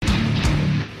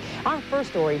Her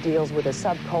story deals with a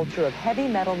subculture of heavy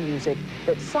metal music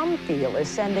that some feel is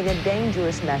sending a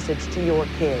dangerous message to your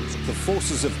kids. The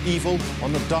forces of evil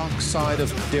on the dark side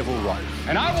of devil rock.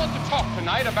 And I want to talk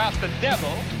tonight about the devil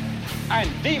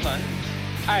and demons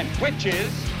and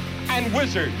witches and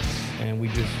wizards. And we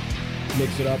just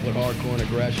mix it up with hardcore and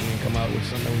aggression and come out with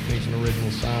something we think's an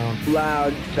original sound.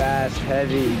 Loud, fast,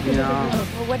 heavy, you know.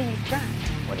 Well, what do you got?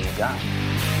 What do you got?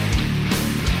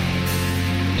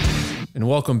 And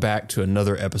welcome back to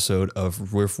another episode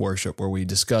of Riff Worship, where we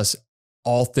discuss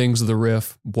all things of the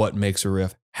riff, what makes a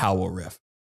riff, how a riff.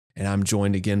 And I'm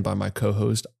joined again by my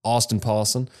co-host, Austin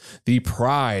Paulson, the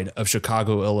pride of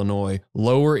Chicago, Illinois,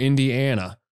 Lower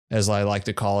Indiana, as I like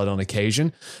to call it on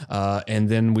occasion. And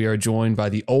then we are joined by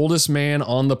the oldest man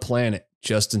on the planet,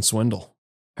 Justin Swindle.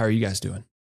 How are you guys doing?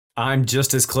 I'm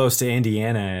just as close to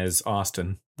Indiana as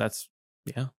Austin. That's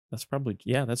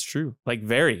true. Like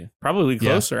probably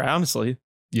closer, honestly.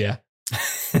 Yeah.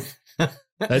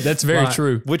 That's very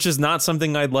true. Which is not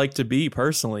something I'd like to be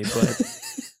personally, but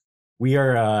we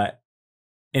are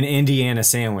an Indiana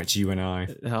sandwich, you and I.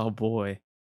 Oh boy.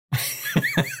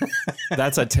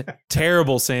 That's a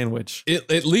terrible sandwich.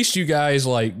 At least you guys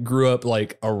like grew up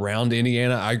like around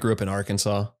Indiana. I grew up in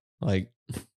Arkansas. Like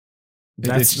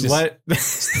that's it's just, what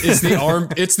it's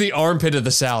the armpit of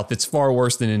the South. It's far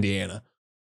worse than Indiana.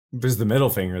 It was the middle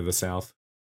finger of the South.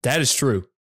 That is true.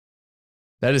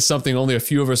 That is something only a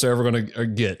few of us are ever going to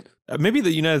get. Maybe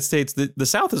the United States, the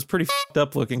South is pretty fucked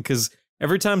up looking, because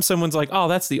every time someone's like, "Oh,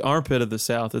 that's the armpit of the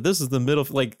South," or "This is the middle,"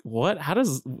 like, what? How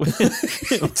does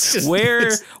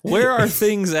where are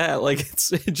things at? Like,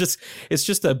 it's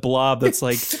just a blob that's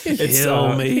like,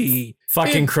 kill me.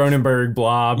 Fucking Cronenberg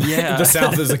blob. Yeah, the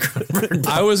South is a Cronenberg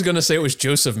blob. I was gonna say it was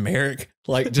Joseph Merrick,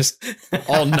 like just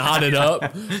all knotted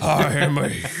up. I am a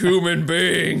human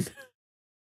being.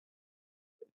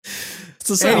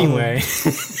 Anyway,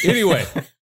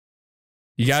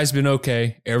 you guys been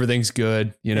okay? Everything's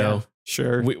good, you know. Yeah,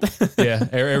 sure.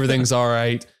 Everything's all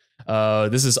right.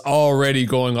 This is already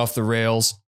going off the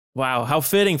rails. Wow, how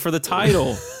fitting for the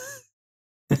title.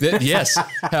 Yes.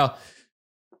 How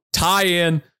tie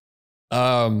in.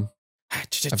 I've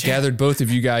gathered both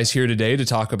of you guys here today to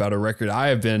talk about a record I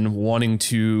have been wanting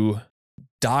to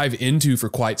dive into for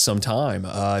quite some time.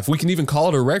 If we can even call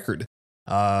it a record.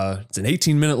 It's an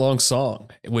 18-minute long song,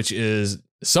 which is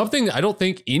something I don't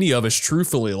think any of us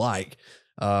truthfully like.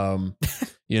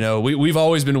 You know, we've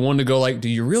always been one to go like, do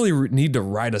you really need to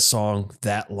write a song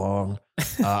that long?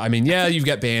 I mean, yeah, you've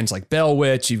got bands like Bell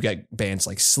Witch, you've got bands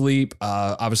like Sleep.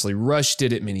 Obviously, Rush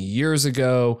did it many years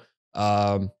ago.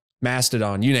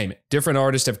 Mastodon, you name it. Different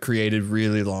artists have created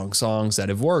really long songs that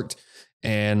have worked.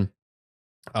 And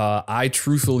I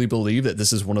truthfully believe that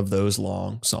this is one of those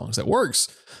long songs that works.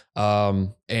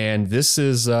 And this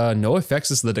is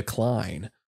NoFX's The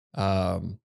Decline.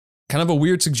 Kind of a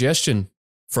weird suggestion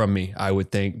from me, I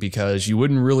would think, because you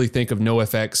wouldn't really think of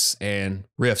NoFX and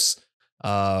riffs.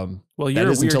 Well,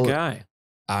 you're a weird guy.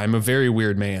 I'm a very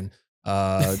weird man.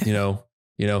 You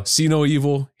know, see no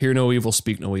evil, hear no evil,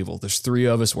 speak no evil. There's three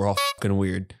of us. We're all fucking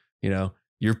weird. You know,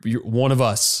 you're one of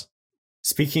us.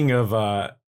 Speaking of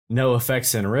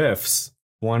NoFX and riffs,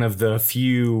 one of the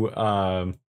few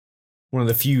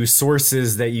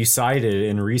sources that you cited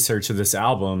in research of this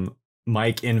album,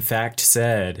 Mike in fact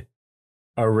said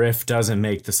a riff doesn't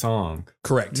make the song.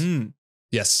 Correct.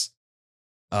 Yes.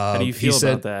 How do you feel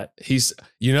about that?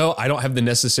 I don't have to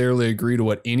necessarily agree to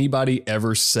what anybody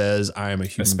ever says. I am a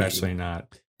human Especially being.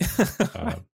 not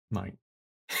Mike.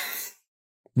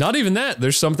 Not even that.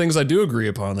 There's some things I do agree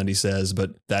upon that he says,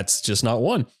 but that's just not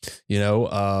one, you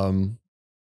know?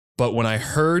 But when I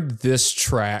heard this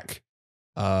track,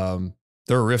 there are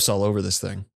riffs all over this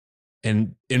thing.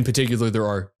 And in particular, there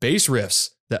are bass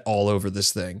riffs that all over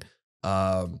this thing.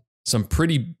 Some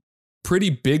pretty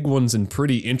big ones and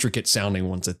pretty intricate sounding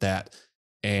ones at that.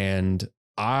 And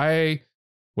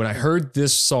when I heard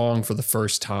this song for the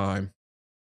first time,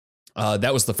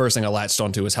 that was the first thing I latched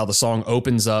onto, is how the song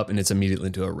opens up and it's immediately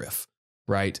into a riff,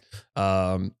 right?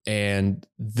 And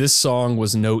this song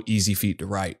was no easy feat to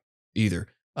write either,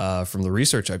 from the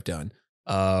research I've done.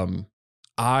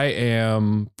 I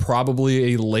am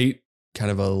probably a late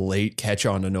catch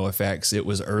on to NoFX. It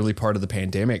was early part of the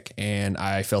pandemic, and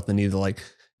I felt the need to like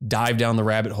dive down the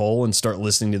rabbit hole and start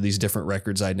listening to these different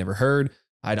records I'd never heard.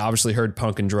 I'd obviously heard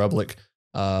Punk and Drublic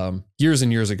years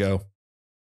and years ago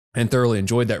and thoroughly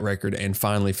enjoyed that record, and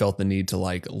finally felt the need to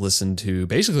like listen to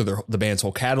basically the band's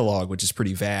whole catalog, which is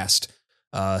pretty vast,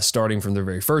 starting from their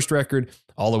very first record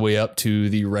all the way up to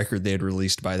the record they had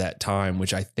released by that time,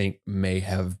 which I think may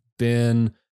have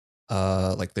been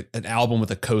an album with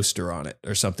a coaster on it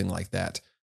or something like that.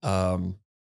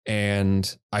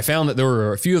 And I found that there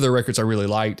were a few of their records I really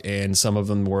liked, and some of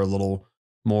them were a little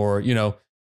more,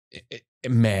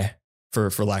 meh,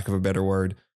 for lack of a better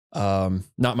word.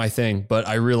 Not my thing, but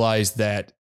I realized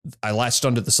that I latched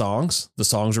onto the songs. The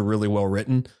songs are really well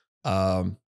written.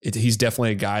 He's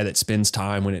definitely a guy that spends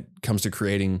time when it comes to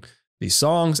creating these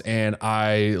songs, and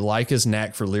I like his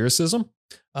knack for lyricism.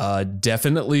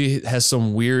 Definitely has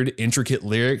some weird, intricate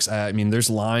lyrics. I mean, there's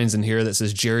lines in here that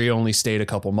says Jerry only stayed a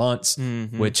couple months,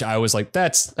 which I was like,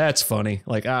 that's funny.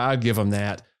 Like, I'll give him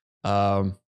that.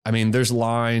 I mean, there's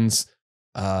lines.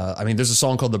 There's a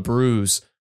song called The Bruise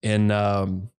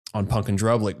on Punk and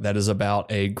Drublic that is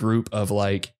about a group of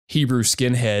like Hebrew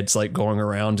skinheads like going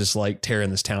around just like tearing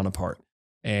this town apart.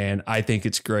 And I think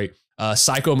it's great.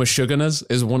 Psycho Meshuggahs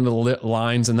is one of the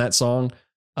lines in that song.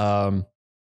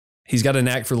 He's got a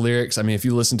knack for lyrics. I mean, if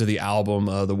you listen to the album,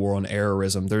 The War on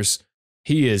Errorism,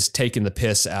 he is taking the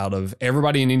piss out of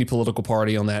everybody in any political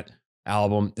party on that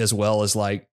album, as well as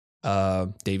like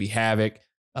Davey Havok,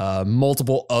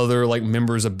 multiple other like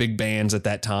members of big bands at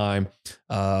that time.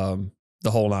 The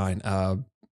whole nine.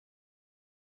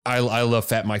 I love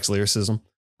Fat Mike's lyricism.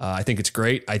 I think it's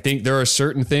great. I think there are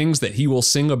certain things that he will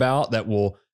sing about that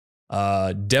will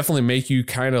definitely make you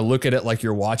kind of look at it like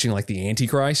you're watching like the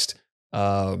Antichrist,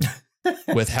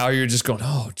 with how you're just going,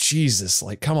 oh Jesus,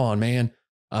 like come on, man.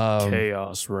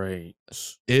 Chaos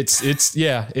reigns.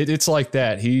 It's like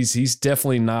that. He's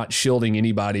definitely not shielding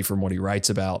anybody from what he writes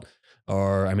about.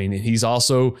 Or I mean, he's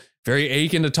also very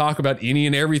aching to talk about any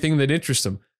and everything that interests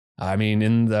him. I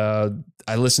mean,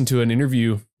 I listened to an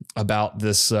interview about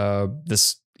this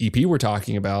EP we're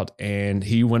talking about, and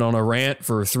he went on a rant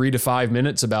for 3 to 5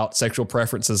 minutes about sexual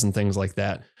preferences and things like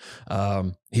that.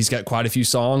 He's got quite a few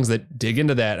songs that dig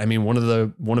into that. I mean, one of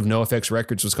NoFX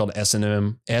records was called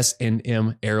S&M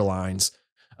Airlines,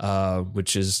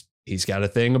 which is, he's got a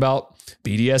thing about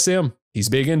BDSM. He's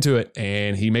big into it,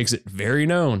 and he makes it very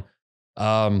known.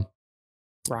 But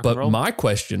my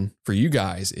question for you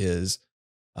guys is,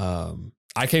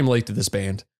 I came late to this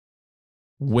band.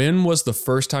 When was the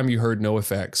first time you heard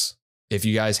NoFX? If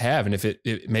you guys have, and if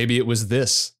maybe it was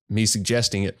me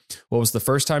suggesting it. What was the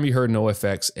first time you heard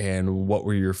NoFX, and what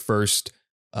were your first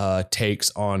takes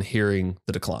on hearing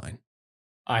The Decline?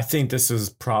 I think this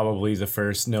was probably the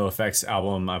first NoFX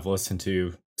album I've listened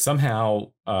to.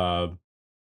 Somehow, I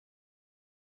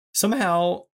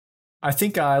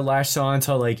think I latched on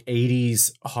to like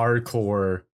 80s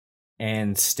hardcore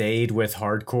and stayed with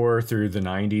hardcore through the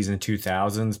 90s and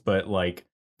 2000s, but like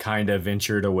kind of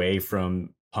ventured away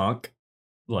from punk,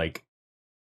 like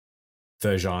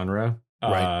the genre.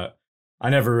 Right. I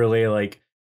never really like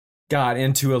got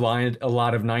into a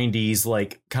lot of 90s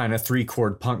like kind of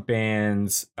 3-chord punk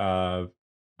bands. I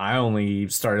only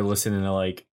started listening to,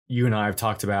 like, you and I have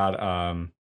talked about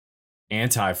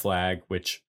Anti-Flag,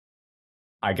 which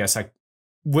I guess I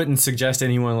wouldn't suggest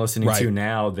anyone listening to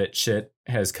now that shit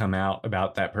has come out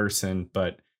about that person,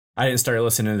 but I didn't start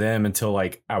listening to them until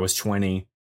like I was 20.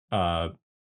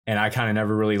 And I kind of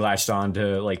never really latched on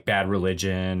to like Bad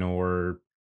Religion or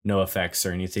NoFX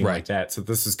or anything like that. So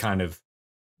this is kind of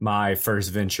my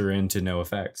first venture into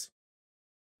NoFX.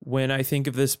 When I think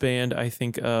of this band, I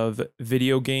think of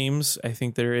video games. I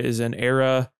think there is an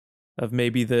era of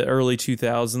maybe the early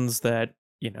 2000s that,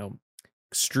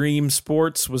 extreme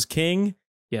sports was king.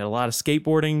 You had a lot of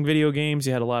skateboarding video games.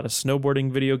 You had a lot of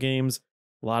snowboarding video games.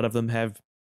 A lot of them have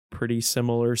pretty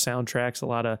similar soundtracks, a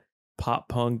lot of pop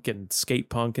punk and skate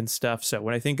punk and stuff. So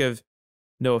when I think of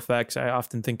NoFX, I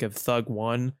often think of Thug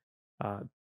 1.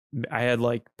 I had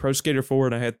like Pro Skater 4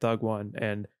 and I had Thug 1,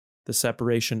 and the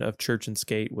separation of church and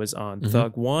skate was on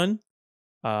Thug 1.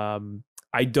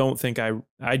 I don't think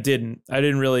I didn't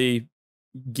really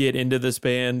get into this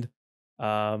band.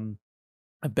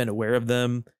 I've been aware of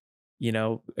them,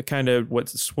 kind of what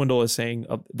Swindle is saying,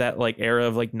 that like era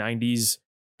of like 90s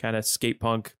kind of skate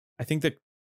punk. I think the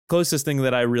closest thing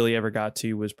that I really ever got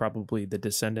to was probably the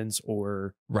Descendants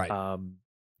or,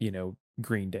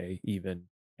 Green Day even.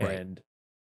 Right. And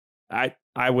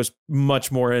I was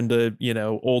much more into,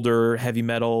 older heavy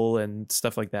metal and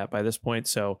stuff like that by this point.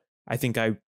 So I think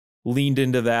I leaned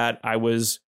into that. I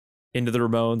was into the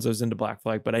Ramones, I was into Black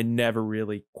Flag, but I never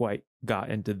really quite got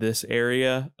into this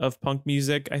area of punk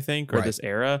music, I think, or this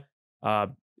era.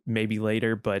 Maybe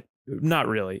later, but not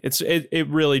really. It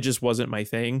really just wasn't my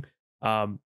thing.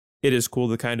 It is cool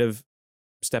to kind of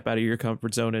step out of your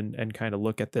comfort zone and kind of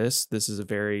look at this. This is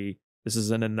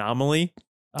an anomaly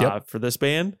for this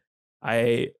band.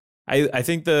 I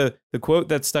think the quote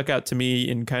that stuck out to me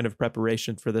in kind of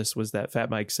preparation for this was that Fat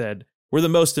Mike said, "We're the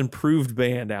most improved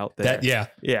band out there."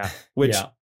 Yeah. Which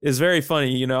is very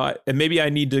funny, you know, and maybe I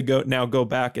need to go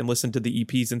back and listen to the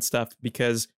EPs and stuff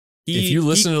because if you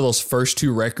listen to those first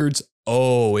 2 records,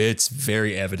 it's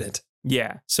very evident.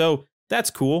 Yeah. So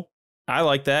that's cool. I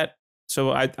like that.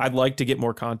 So I'd like to get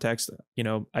more context. You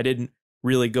know, I didn't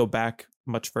really go back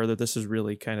much further. This is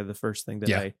really kind of the first thing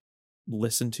that I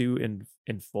listened to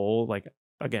in full. Like,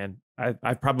 again,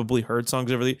 I've probably heard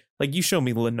songs over like you show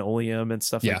me Linoleum and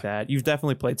stuff like that. You've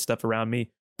definitely played stuff around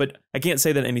me, but I can't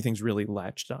say that anything's really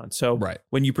latched on. So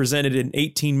when you presented an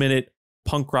 18-minute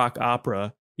punk rock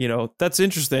opera, you know, that's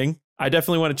interesting. I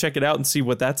definitely want to check it out and see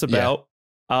what that's about.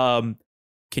 Can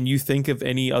you think of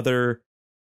any other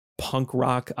punk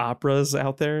rock operas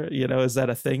out there? You know, is that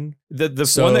a thing? The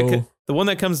one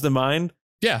that comes to mind.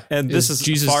 Yeah, and this is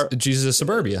Jesus of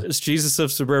Suburbia. It's Jesus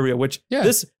of Suburbia, which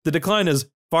the decline is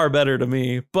far better to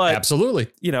me. But absolutely,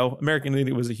 you know, American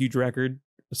Idiot was a huge record.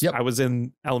 Yep. I was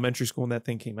in elementary school when that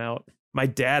thing came out. My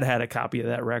dad had a copy of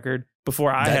that record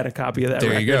before I had a copy of that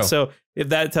record. You go. So if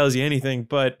that tells you anything,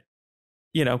 but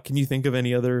you know, can you think of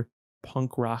any other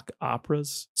punk rock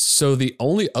operas? So the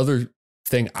only other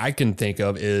thing I can think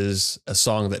of is a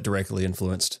song that directly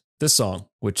influenced this song,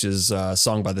 which is a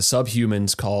song by the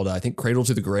Subhumans called, I think, Cradle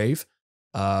to the Grave,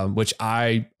 which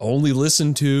I only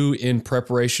listened to in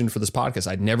preparation for this podcast.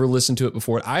 I'd never listened to it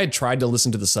before. I had tried to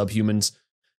listen to the Subhumans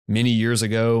many years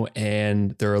ago,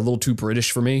 and they're a little too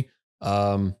British for me.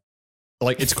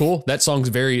 Like, it's cool. That song's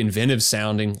very inventive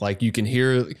sounding. Like, you can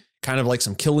hear kind of like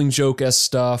some Killing Joke-esque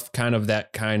stuff, kind of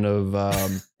that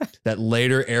that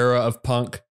later era of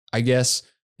punk, I guess.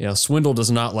 You know, Swindle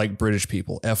does not like British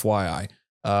people, FYI.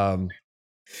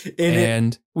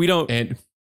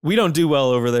 We don't do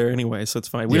well over there anyway, so it's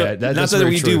fine. We don't, not that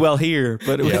we do well here,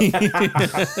 but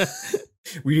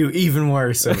we do even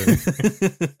worse.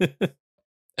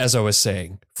 As I was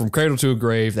saying, From Cradle to a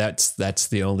Grave, that's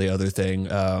the only other thing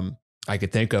I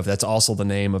could think of. That's also the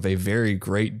name of a very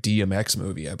great DMX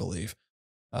movie, I believe.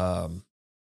 I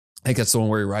think that's the one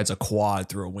where he rides a quad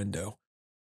through a window.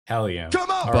 Hell yeah.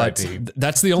 Come on. But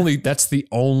that's the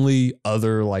only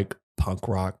other like punk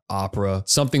rock opera,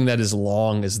 something that as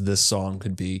long as this song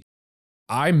could be.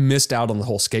 I missed out on the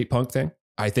whole skate punk thing.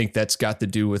 I think that's got to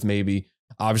do with maybe,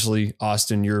 obviously,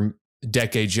 Austin, you're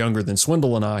decades younger than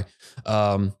Swindle and I.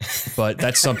 But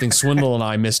that's something Swindle and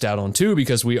I missed out on too,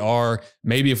 because we are,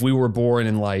 maybe if we were born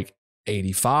in like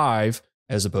 85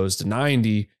 as opposed to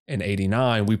 90 and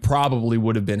 89, we probably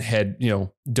would have been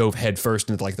dove head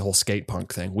first into like the whole skate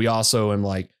punk thing. We also am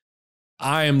like,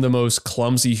 I am the most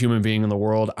clumsy human being in the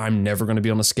world. I'm never going to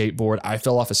be on a skateboard. I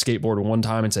fell off a skateboard one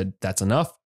time and said, that's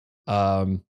enough.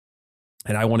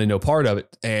 And I wanted no part of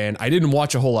it. And I didn't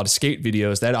watch a whole lot of skate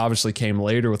videos. That obviously came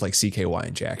later with like CKY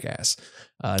and Jackass.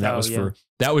 That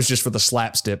was just for the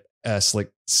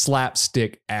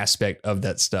slapstick aspect of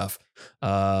that stuff.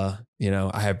 I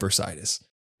have bursitis.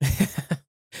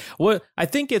 Well, I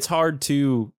think it's hard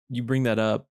to, you bring that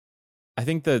up. I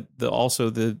think that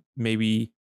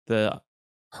maybe the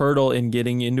hurdle in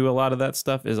getting into a lot of that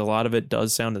stuff is a lot of it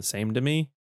does sound the same to me.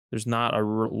 There's not a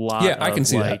lot. Yeah, I can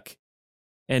see that.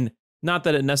 And not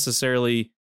that it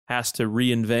necessarily has to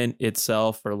reinvent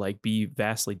itself or like be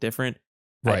vastly different.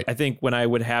 Right. I think when I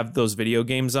would have those video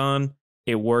games on,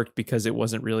 it worked because it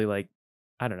wasn't really like,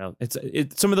 I don't know.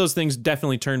 Some of those things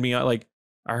definitely turned me on. Like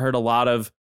I heard a lot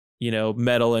of,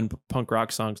 metal and punk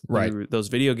rock songs through those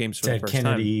video games for Dead the first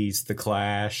Kennedys, The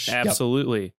Clash.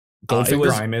 Absolutely. Goldfinger,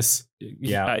 Primus.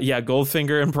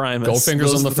 Goldfinger and Primus.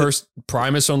 Goldfinger's on the first,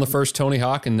 Primus on the first Tony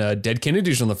Hawk, and Dead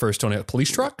Kennedys on the first Tony Hawk.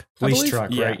 Police Truck?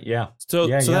 Right? Yeah. So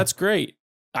that's great.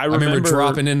 I remember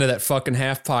dropping into that fucking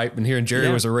half pipe and hearing Jerry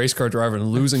was a race car driver and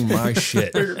losing my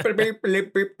shit. Wow.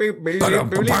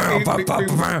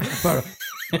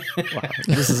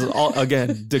 This is all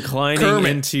again declining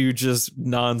into just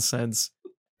nonsense.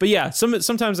 But yeah,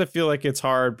 sometimes I feel like it's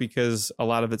hard because a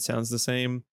lot of it sounds the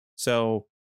same. So,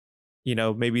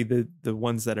 maybe the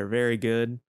ones that are very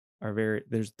good are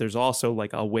there's also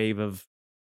like a wave of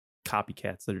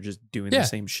copycats that are just doing the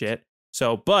same shit.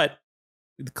 So, but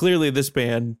clearly this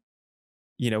band,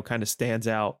 kind of stands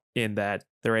out in that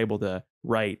they're able to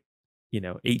write,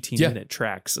 18-minute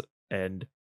tracks. And,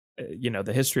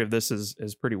 the history of this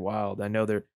is pretty wild. I know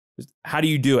how do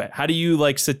you do it? How do you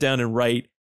like sit down and write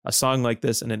a song like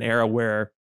this in an era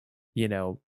where,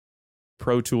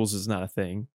 Pro Tools is not a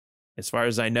thing? As far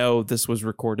as I know, this was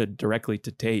recorded directly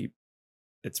to tape.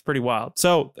 It's pretty wild.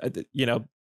 So,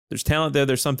 there's talent there.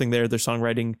 There's something there. There's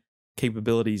songwriting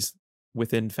capabilities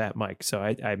within Fat Mike. So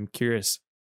I'm curious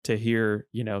to hear,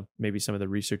 maybe some of the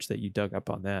research that you dug up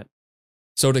on that.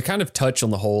 So to kind of touch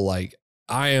on the whole, like,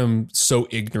 I am so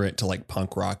ignorant to like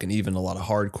punk rock and even a lot of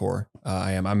hardcore.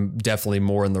 I'm definitely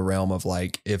more in the realm of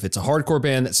like, if it's a hardcore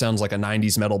band that sounds like a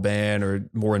 90s metal band or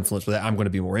more influenced with that, I'm going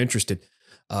to be more interested.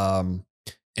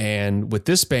 And with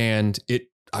this band,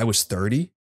 I was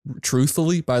 30,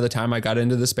 truthfully, by the time I got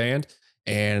into this band,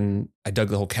 and I dug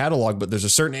the whole catalog, but there's a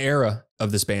certain era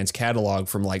of this band's catalog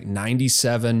from like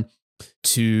 97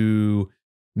 to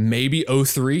maybe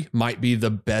 03 might be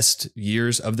the best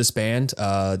years of this band.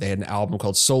 They had an album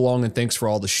called So Long and Thanks for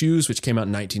All the Shoes, which came out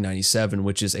in 1997,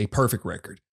 which is a perfect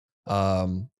record.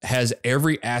 Has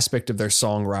every aspect of their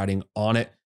songwriting on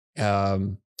it.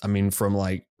 I mean, from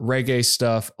like reggae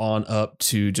stuff on up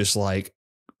to just like,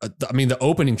 the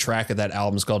opening track of that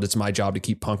album is called It's My Job to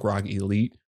Keep Punk Rock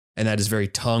Elite. And that is very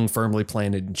tongue firmly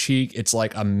planted in cheek. It's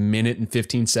like a minute and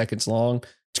 15 seconds long.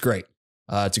 It's great.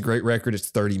 It's a great record. It's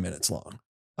 30 minutes long.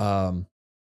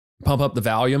 Pump Up the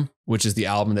Volume, which is the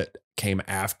album that came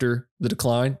after The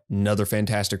Decline, another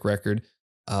fantastic record.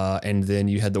 And then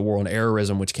you had The War on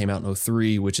Errorism, which came out in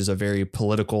 03, which is a very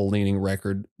political leaning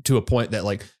record, to a point that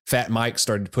like Fat Mike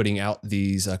started putting out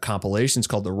these compilations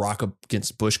called the Rock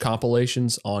Against Bush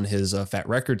compilations on his Fat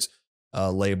Records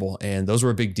label. And those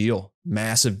were a big deal,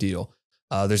 massive deal.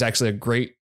 There's actually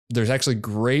great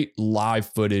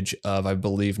live footage of, I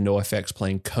believe, NoFX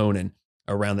playing Conan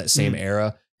around that same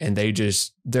era. And they're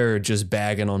just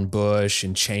bagging on Bush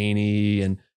and Cheney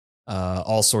and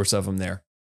all sorts of them there.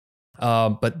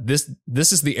 But this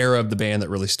is the era of the band that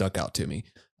really stuck out to me.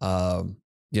 Punk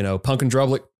and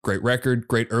Drublic, great record,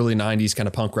 great early 90s kind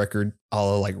of punk record,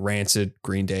 all like Rancid,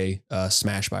 Green Day,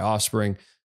 Smash by Offspring.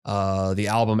 The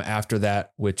album after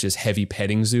that, which is Heavy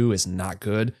Petting Zoo, is not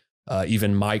good.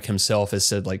 Even Mike himself has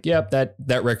said like, yep,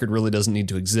 that record really doesn't need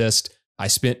to exist. I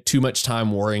spent too much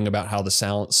time worrying about how the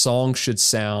song should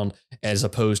sound as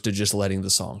opposed to just letting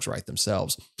the songs write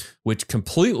themselves, which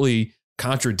completely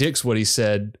contradicts what he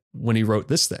said when he wrote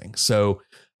this thing. So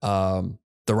the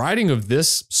writing of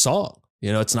this song,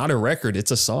 it's not a record,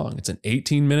 it's a song. It's an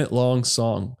 18-minute long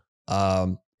song.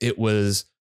 It was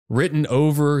written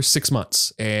over 6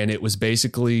 months, and it was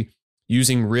basically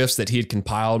using riffs that he had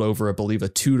compiled over, I believe, a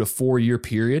 2 to 4 year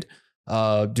period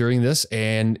during this.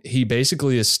 And he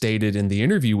basically has stated in the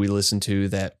interview we listened to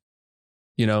that,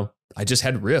 I just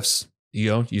had riffs.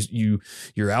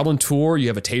 You're out on tour, you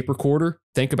have a tape recorder.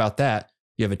 Think about that.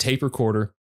 You have a tape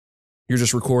recorder. You're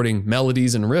just recording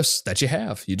melodies and riffs that you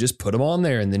have. You just put them on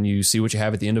there, and then you see what you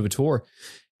have at the end of a tour.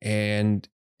 And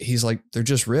he's like, they're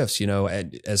just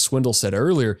riffs. As Swindle said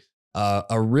earlier,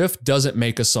 a riff doesn't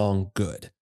make a song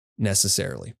good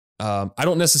necessarily. I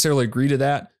don't necessarily agree to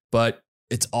that, but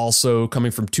it's also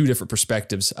coming from two different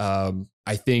perspectives.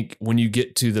 I think when you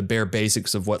get to the bare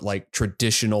basics of what like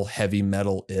traditional heavy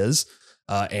metal is,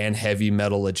 and heavy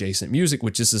metal adjacent music,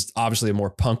 which is obviously a more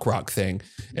punk rock thing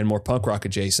and more punk rock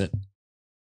adjacent,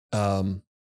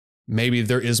 maybe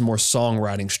there is more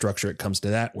songwriting structure. It comes to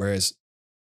that. Whereas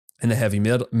in the heavy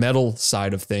metal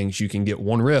side of things, you can get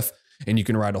one riff and you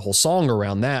can write a whole song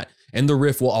around that. And the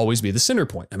riff will always be the center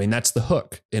point. I mean, that's the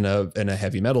hook in a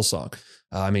heavy metal song.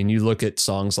 You look at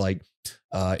songs like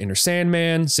Inner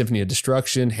Sandman, Symphony of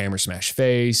Destruction, Hammer Smash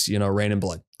Face, Rain and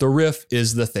Blood. The riff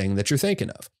is the thing that you're thinking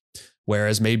of.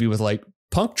 Whereas maybe with like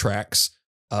punk tracks,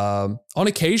 on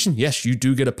occasion, yes, you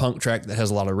do get a punk track that has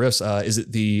a lot of riffs. Is it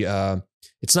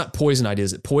it's not Poison Idea,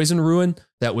 is it Poison Ruin?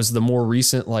 That was the more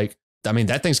recent,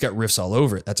 that thing's got riffs all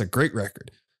over it. That's a great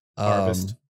record.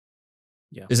 Harvest.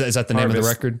 Yeah. Is that the name of the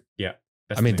record? Yeah.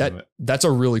 That's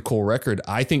a really cool record.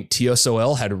 I think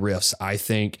TSOL had riffs. I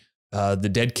think the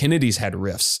Dead Kennedys had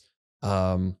riffs.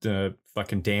 The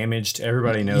fucking Damaged.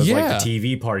 Everybody knows like the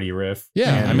TV Party riff.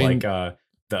 Yeah. And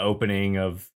the opening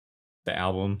of the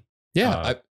album.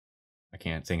 Yeah. I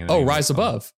can't sing it. Rise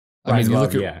Above.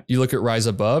 You look at Rise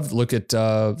Above, look at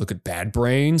Bad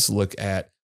Brains, look at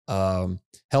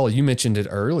hell, you mentioned it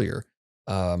earlier.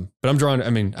 But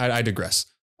I digress.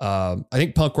 I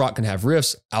think punk rock can have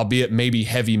riffs, albeit maybe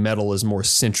heavy metal is more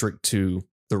centric to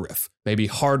the riff. Maybe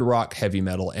hard rock, heavy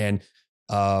metal. And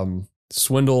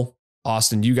Swindle,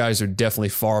 Austin, you guys are definitely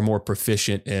far more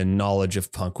proficient in knowledge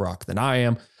of punk rock than I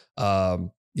am.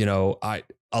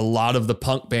 A lot of the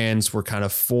punk bands were kind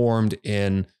of formed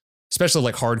in, especially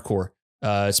like hardcore,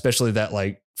 especially that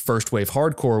like first wave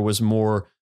hardcore was more,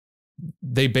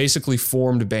 they basically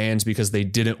formed bands because they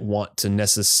didn't want to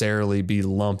necessarily be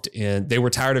lumped in. They were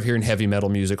tired of hearing heavy metal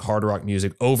music, hard rock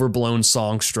music, overblown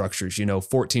song structures,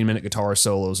 14-minute guitar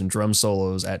solos and drum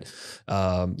solos at,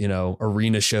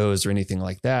 arena shows or anything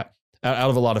like that, out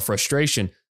of a lot of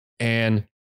frustration. And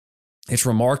it's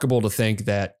remarkable to think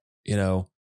that,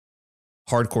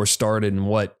 hardcore started in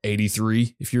what,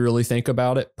 83, if you really think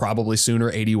about it, probably sooner,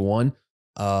 81.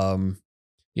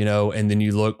 You know, and then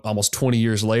you look almost 20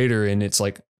 years later and it's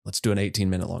like, let's do an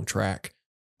 18-minute long track.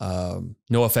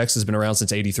 NoFX has been around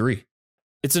since 83.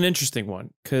 It's an interesting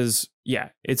one because, yeah,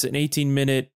 it's an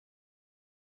 18-minute,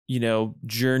 you know,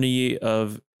 journey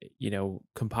of, you know,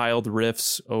 compiled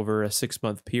riffs over a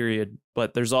 6-month period.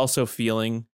 But there's also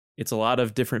feeling. It's a lot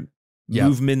of different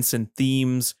movements and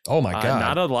themes. Oh, my God.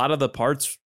 Not a lot of the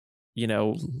parts, you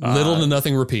know. Little to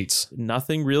nothing repeats.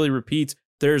 Nothing really repeats.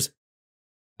 There's,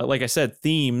 like I said,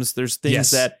 themes. There's things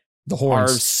that the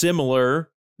horns are similar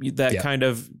that kind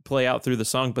of play out through the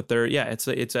song, but they're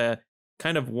it's a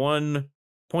kind of one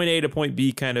point A to point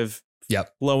B kind of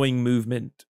flowing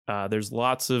movement. There's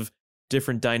lots of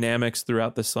different dynamics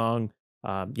throughout the song.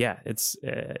 It's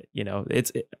you know,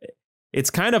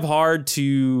 it's kind of hard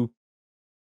to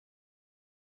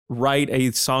write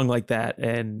a song like that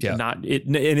and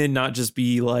not just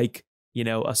be like, you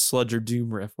know, a sludge or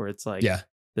doom riff where it's like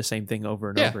the same thing over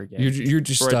and over again. You're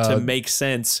just for it to make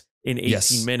sense in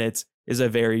 18 minutes is a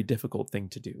very difficult thing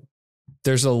to do.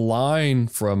 There's a line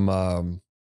from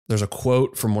there's a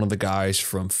quote from one of the guys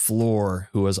from Floor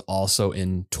who was also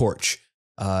in Torch,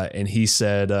 and he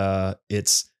said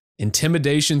it's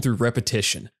intimidation through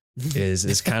repetition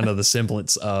is kind of the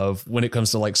semblance of when it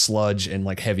comes to like sludge and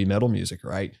like heavy metal music,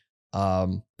 right?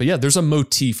 But yeah, there's a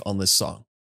motif on this song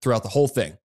throughout the whole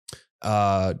thing,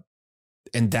 and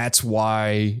that's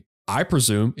why I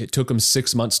presume it took him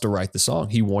 6 months to write the song.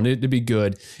 He wanted it to be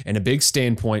good. And a big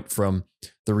standpoint from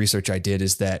the research I did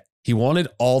is that he wanted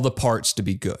all the parts to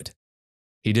be good.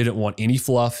 He didn't want any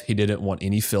fluff. He didn't want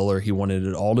any filler. He wanted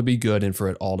it all to be good and for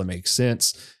it all to make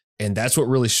sense. And that's what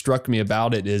really struck me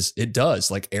about it is it does.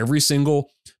 Like every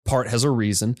single part has a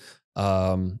reason.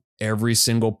 Every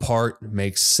single part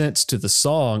makes sense to the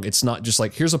song. It's not just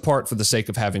like, here's a part for the sake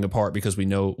of having a part because we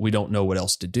don't know what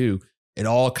else to do. It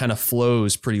all kind of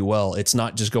flows pretty well. It's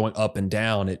not just going up and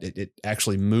down. It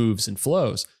actually moves and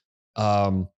flows.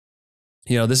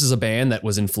 You know, this is a band that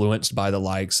was influenced by the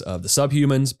likes of the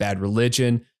Subhumans, Bad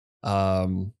Religion,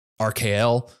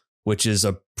 RKL, which is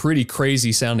a pretty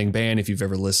crazy sounding band if you've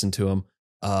ever listened to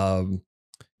them.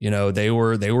 You know, they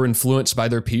were influenced by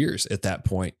their peers at that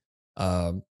point.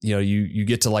 You know, you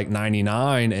get to like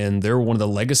 99 and they're one of the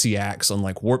legacy acts on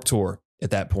like Warped Tour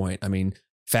at that point. I mean,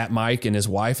 Fat Mike and his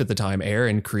wife at the time,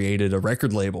 Erin, created a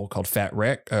record label called Fat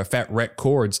Wreck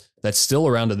Chords that's still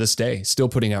around to this day, still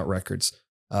putting out records.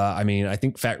 I mean, I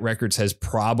think Fat Records has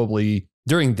probably,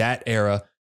 during that era,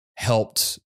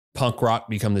 helped punk rock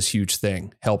become this huge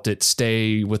thing, helped it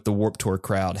stay with the Warped Tour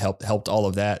crowd, helped all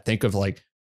of that. Think of like,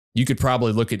 you could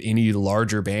probably look at any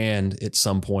larger band at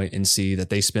some point and see that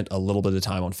they spent a little bit of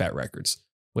time on Fat Records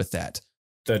with that.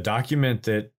 The document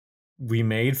that we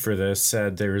made for this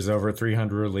said there was over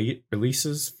 300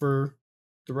 releases for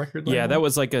the record label. Yeah, that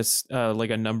was like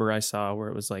a number I saw where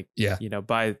it was like, you know,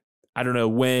 by, I don't know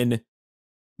when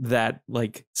that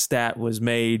like stat was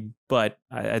made, but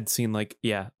I'd seen like,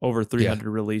 over 300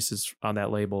 releases on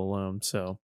that label alone.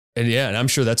 So, and I'm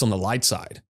sure that's on the light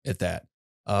side at that.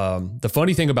 The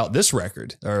funny thing about this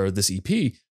record or this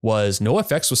EP was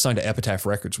NoFX was signed to Epitaph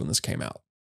Records when this came out.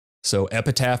 So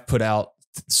Epitaph put out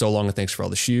So Long and Thanks for All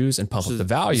the Shoes and Pump Up the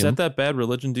Volume. Is that Bad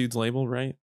Religion dude's label,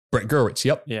 right? Brett Gurwitz.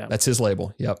 Yep. Yeah. That's his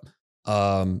label. Yep.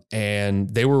 And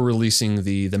they were releasing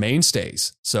the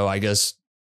mainstays. So I guess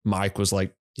Mike was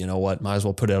like, you know what, might as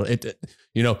well put it,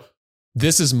 you know,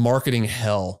 this is marketing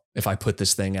hell. If I put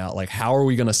this thing out, like, how are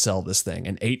we going to sell this thing?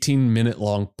 An 18-minute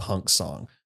long punk song.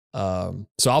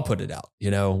 So I'll put it out,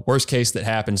 you know, worst case that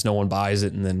happens, no one buys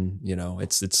it. And then, you know,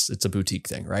 it's a boutique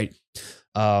thing. Right.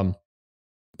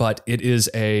 But it's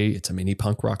a mini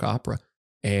punk rock opera,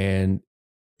 and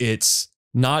it's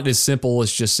not as simple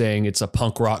as just saying it's a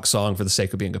punk rock song for the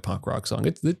sake of being a punk rock song.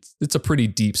 It's a pretty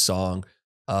deep song.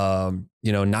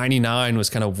 You know, 99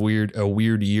 was kind of a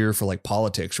weird year for like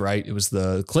politics, right? It was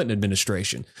the Clinton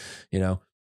administration. You know,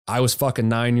 I was fucking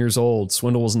 9 years old.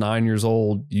 Swindle was 9 years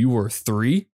old. You were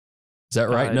 3. Is that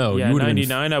right? No, you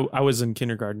 99. I was in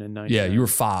kindergarten in 99. Yeah, you were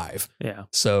 5. Yeah.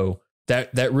 So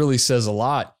that really says a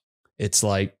lot. It's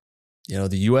like, you know,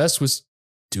 the U.S. was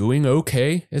doing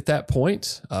okay at that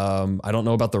point. I don't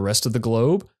know about the rest of the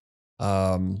globe.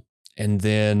 And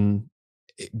then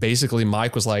basically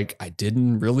Mike was like, I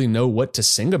didn't really know what to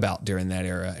sing about during that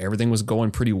era. Everything was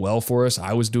going pretty well for us.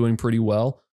 I was doing pretty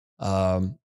well.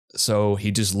 So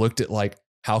he just looked at like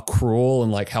how cruel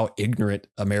and like how ignorant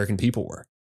American people were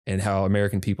and how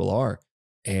American people are.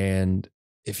 And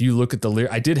if you look at the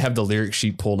lyric, I did have the lyric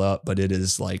sheet pulled up, but it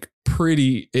is like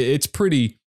it's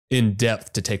pretty in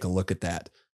depth to take a look at that.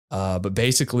 But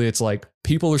basically it's like,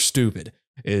 people are stupid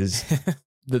is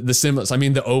the semblance. I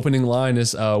mean, the opening line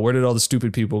is, where are all the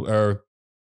stupid people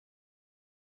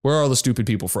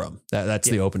from? That's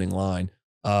the opening line.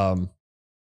 But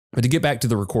to get back to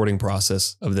the recording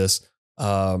process of this,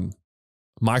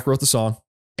 Mike wrote the song,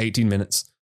 18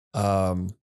 minutes.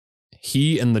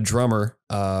 He and the drummer,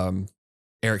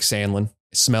 Eric Sandlin,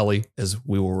 Smelly, as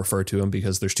we will refer to him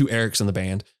because there's two Erics in the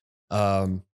band,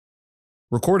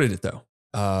 recorded it though.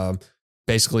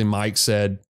 Basically, Mike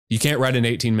said, you can't write an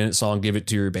 18-minute song, give it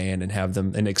to your band and have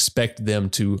them and expect them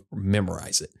to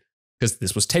memorize it. Because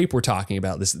this was tape we're talking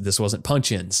about. This wasn't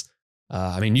punch-ins.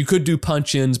 I mean, you could do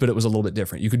punch-ins, but it was a little bit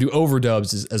different. You could do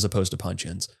overdubs as opposed to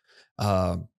punch-ins.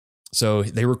 So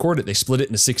they recorded it. They split it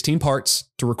into 16 parts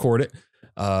to record it.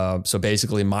 So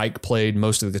basically, Mike played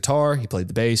most of the guitar. He played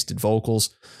the bass, did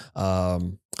vocals.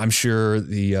 I'm sure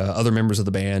the other members of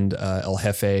the band, El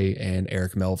Jefe and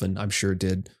Eric Melvin, I'm sure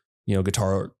did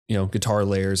guitar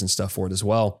layers and stuff for it as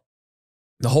well.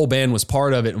 The whole band was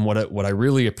part of it, and what I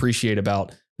really appreciate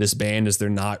about this band is they're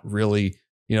not really,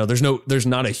 there's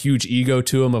not a huge ego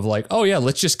to them of like, oh yeah,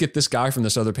 let's just get this guy from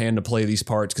this other band to play these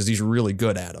parts because he's really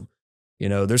good at them.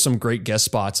 There's some great guest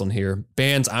spots on here.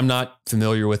 Bands I'm not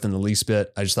familiar with in the least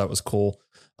bit. I just thought it was cool.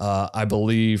 I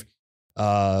believe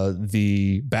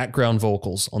the background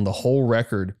vocals on the whole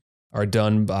record are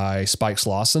done by Spike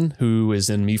Slauson, who is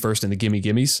in Me First and the Gimme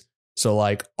Gimmes. So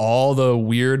like all the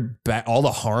weird, all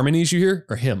the harmonies you hear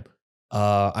are him.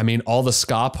 I mean, all the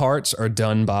ska parts are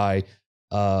done by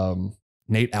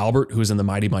Nate Albert, who's in the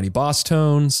Mighty Mighty Boss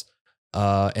Tones.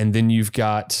 And then you've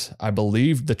got, I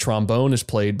believe the trombone is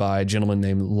played by a gentleman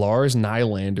named Lars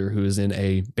Nylander, who is in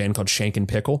a band called Shank and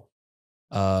Pickle.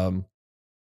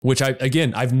 Which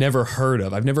I've never heard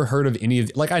of. I've never heard of any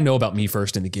of, like, I know about Me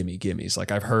First and the Gimme Gimmes.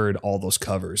 Like I've heard all those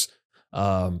covers.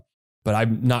 But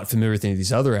I'm not familiar with any of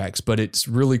these other acts, but it's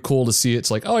really cool to see. It's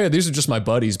like, oh yeah, these are just my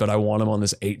buddies, but I want them on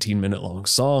this 18-minute long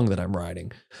song that I'm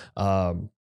writing.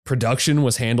 Production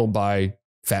was handled by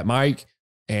Fat Mike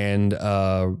and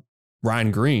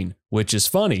Ryan Green, which is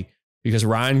funny because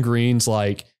Ryan Green's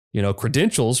like,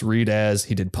 credentials read as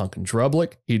he did Punk and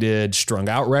Drublic, he did Strung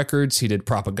Out Records, he did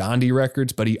Propagandhi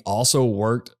Records, but he also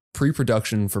worked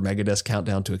pre-production for Megadeth's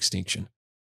Countdown to Extinction.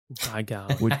 My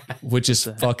God. Which is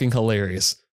fucking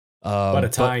hilarious. What a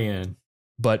tie-in.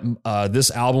 But this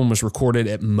album was recorded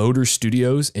at Motor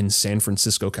Studios in San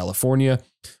Francisco, California,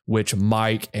 which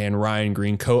Mike and Ryan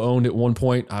Green co-owned at one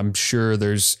point. I'm sure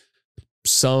that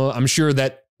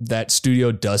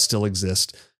studio does still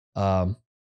exist. But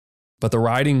the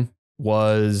writing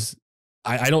was,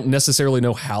 I don't necessarily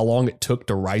know how long it took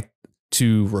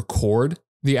to record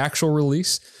the actual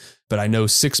release, but I know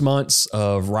 6 months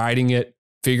of writing it,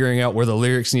 figuring out where the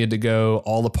lyrics needed to go,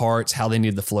 all the parts, how they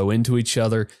needed to flow into each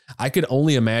other. I could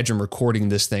only imagine recording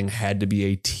this thing had to be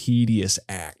a tedious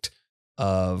act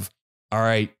of, all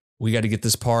right, we got to get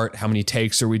this part. How many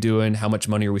takes are we doing? How much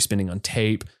money are we spending on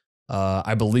tape?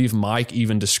 I believe Mike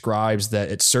even describes that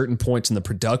at certain points in the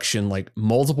production, like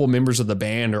multiple members of the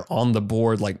band are on the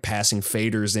board, like passing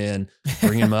faders in,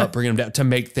 bringing them up, bringing them down to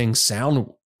make things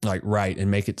sound like right and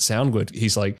make it sound good.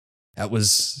 He's like, that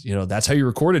was, that's how you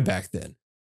recorded back then.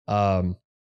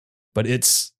 But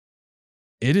it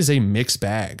is a mixed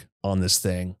bag on this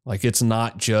thing. Like it's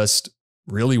not just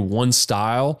really one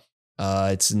style.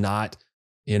 It's not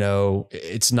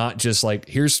just like,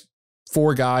 here's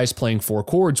 4 guys playing 4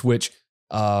 chords, which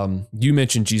you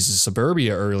mentioned Jesus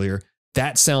Suburbia earlier.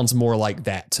 That sounds more like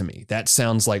that to me. That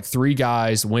sounds like 3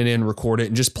 guys went in, recorded,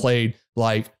 and just played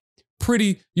like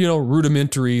pretty,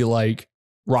 rudimentary, like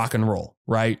rock and roll,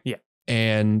 right? Yeah.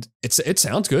 And it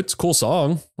sounds good. It's a cool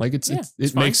song. Like it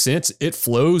makes sense. It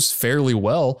flows fairly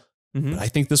well, but I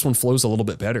think this one flows a little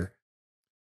bit better.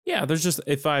 Yeah. There's just,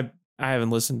 if I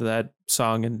haven't listened to that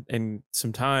song in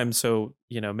some time, so,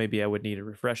 maybe I would need a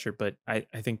refresher, but I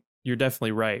think you're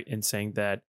definitely right in saying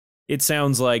that it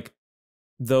sounds like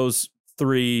those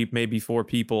 3, maybe 4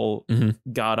 people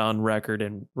got on record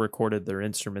and recorded their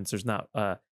instruments. There's not,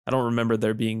 I don't remember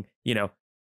there being,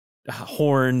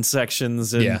 horn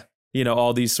sections and,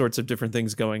 all these sorts of different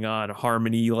things going on,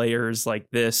 harmony layers like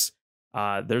this.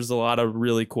 There's a lot of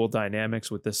really cool dynamics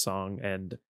with this song.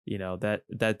 And,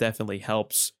 that definitely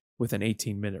helps with an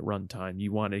 18-minute runtime.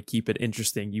 You want to keep it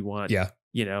interesting. You want,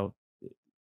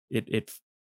 it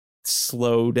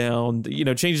slow down,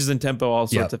 changes in tempo, all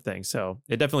sorts of things. So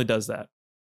it definitely does that.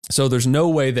 So there's no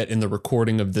way that in the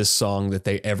recording of this song that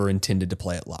they ever intended to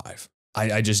play it live.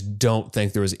 I just don't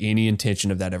think there was any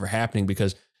intention of that ever happening,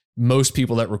 because most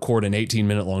people that record an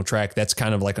 18-minute long track, that's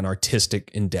kind of like an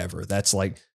artistic endeavor. That's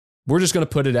like, we're just going to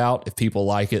put it out. If people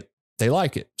like it, they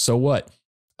like it. So what?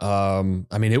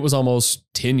 I mean, it was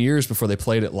almost 10 years before they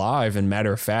played it live. And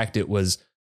matter of fact, it was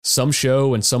some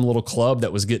show in some little club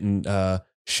that was getting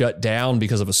shut down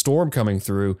because of a storm coming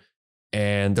through.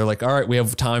 And they're like, all right, we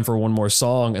have time for one more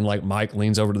song. And like Mike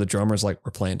leans over to the drummers like,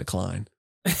 we're playing Decline.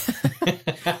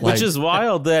 Which is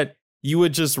wild that you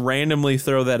would just randomly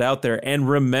throw that out there and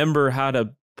remember how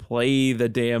to play the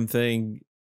damn thing,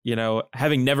 you know,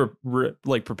 having never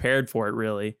prepared for it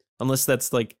really, unless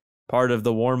that's like part of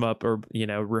the warm up or, you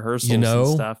know, rehearsals and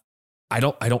stuff. I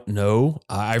don't know.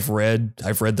 I've read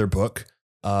their book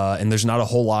and there's not a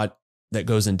whole lot that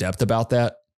goes in depth about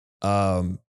that.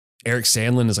 Eric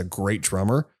Sandlin is a great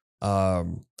drummer.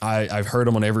 I've heard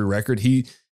him on every record. He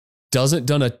doesn't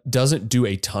do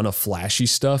a ton of flashy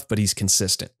stuff, but he's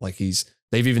consistent. Like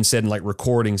they've even said in like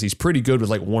recordings, he's pretty good with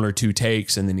like 1 or 2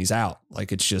 takes and then he's out.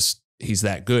 Like it's just, he's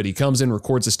that good. He comes in,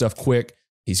 records the stuff quick.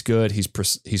 He's good. He's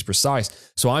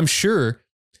precise. So I'm sure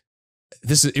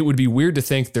it would be weird to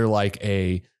think they're like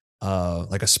a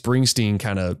Springsteen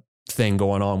kind of thing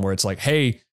going on where it's like,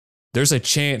 hey, there's a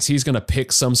chance he's going to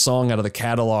pick some song out of the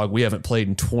catalog we haven't played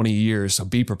in 20 years. So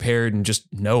be prepared and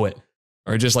just know it,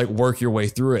 or just like work your way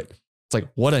through it. It's like,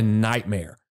 what a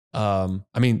nightmare. I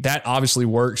mean, that obviously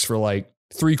works for like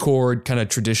 3-chord kind of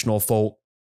traditional folk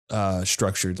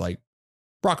structured like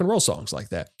rock and roll songs like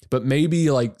that. But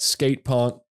maybe like skate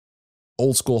punk,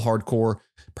 old school hardcore,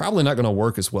 probably not going to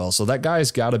work as well. So that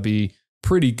guy's got to be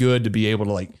pretty good to be able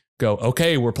to like go,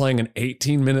 okay, we're playing an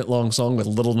 18-minute long song with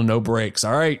little to no breaks.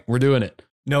 All right, we're doing it.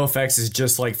 NoFX is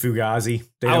just like Fugazi.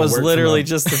 I was literally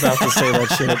just about to say that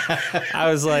shit.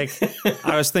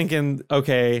 I was thinking,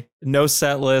 okay, no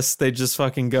set list. They just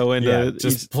fucking go into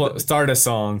start a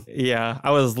song. Yeah,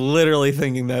 I was literally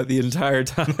thinking that the entire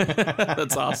time.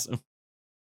 That's awesome.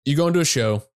 You go into a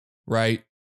show, right?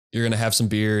 You're going to have some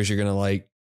beers. You're going to like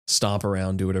stomp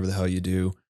around, do whatever the hell you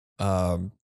do.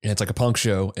 And it's like a punk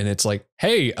show. And it's like,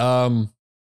 hey,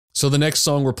 so the next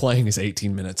song we're playing is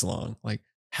 18 minutes long. Like,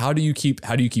 how do you keep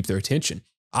their attention?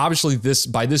 Obviously,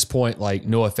 by this point, like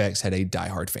NoFX had a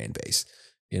diehard fan base.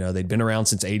 You know, they'd been around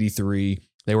since '83.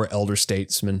 They were elder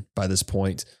statesmen by this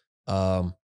point.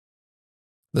 The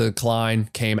Decline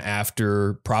came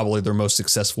after probably their most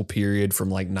successful period from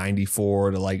like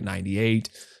 94 to like 98.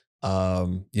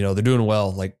 You know, they're doing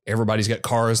well. Like everybody's got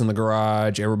cars in the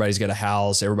garage. Everybody's got a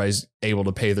house. Everybody's able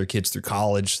to pay their kids through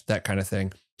college, that kind of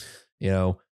thing. You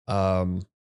know,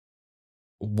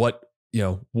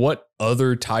 what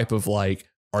other type of like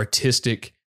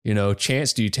artistic, you know,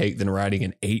 chance do you take than writing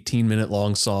an 18-minute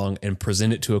long song and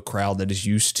present it to a crowd that is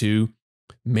used to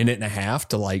 1.5 minutes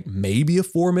to like maybe a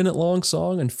 4-minute long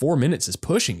song, and 4 minutes is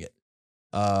pushing it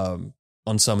on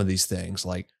some of these things.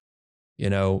 Like, you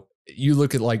know, you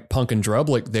look at like Punk and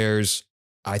Drublic, there's,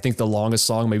 I think the longest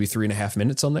song, maybe 3.5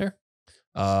 minutes on there.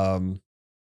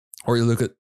 Or you look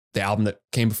at the album that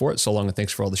came before it, So Long and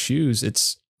Thanks for All the Shoes.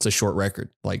 It's a short record.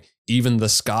 Like even the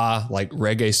ska, like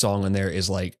reggae song in there is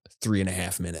like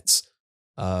 3.5 minutes.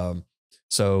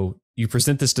 So you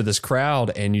present this to this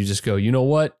crowd and you just go, you know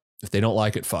what? If they don't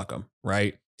like it, fuck them.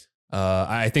 Right.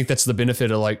 I think that's the benefit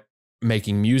of like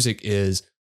making music is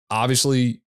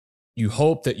obviously you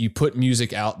hope that you put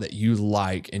music out that you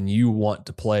like and you want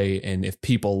to play. And if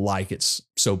people like it,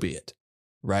 so be it.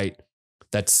 Right.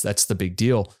 That's the big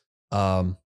deal.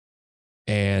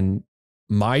 And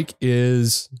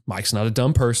Mike's not a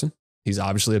dumb person. He's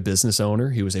obviously a business owner.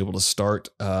 He was able to start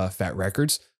Fat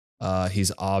Records.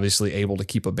 He's obviously able to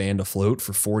keep a band afloat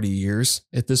for 40 years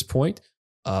at this point.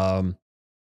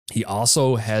 He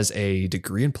also has a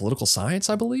degree in political science,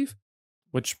 I believe.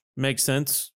 Which makes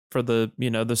sense for the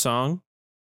song,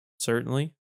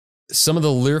 certainly. Some of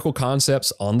the lyrical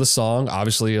concepts on the song,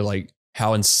 obviously, like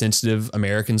how insensitive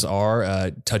Americans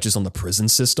are, touches on the prison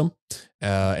system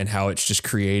and how it's just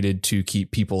created to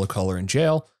keep people of color in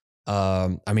jail.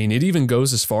 I mean, it even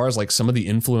goes as far as like some of the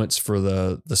influence for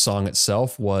the song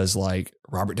itself was like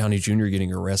Robert Downey Jr.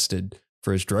 getting arrested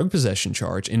for his drug possession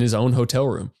charge in his own hotel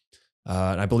room.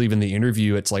 And I believe in the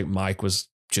interview, it's like Mike was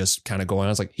just kind of going on.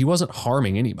 It's like he wasn't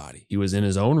harming anybody. He was in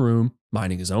his own room,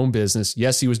 minding his own business.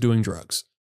 Yes, he was doing drugs,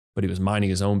 but he was minding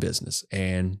his own business.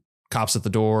 And cops at the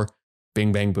door,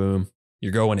 bing, bang, boom,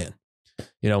 you're going in.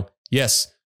 You know,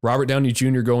 yes, Robert Downey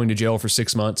Jr. going to jail for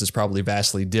 6 months is probably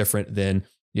vastly different than,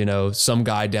 you know, some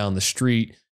guy down the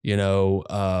street, you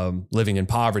know, living in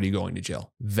poverty going to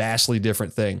jail. Vastly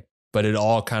different thing, but it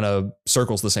all kind of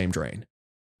circles the same drain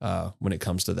when it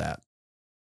comes to that.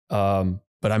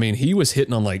 But I mean, he was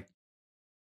hitting on like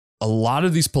a lot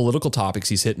of these political topics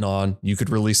he's hitting on. You could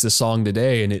release this song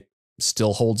today and it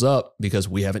still holds up because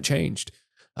we haven't changed.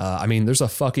 I mean, there's a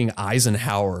fucking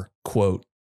Eisenhower quote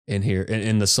in here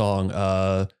in the song.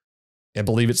 I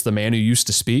believe it's the man who used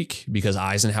to speak, because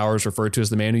Eisenhower is referred to as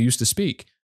the man who used to speak.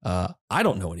 I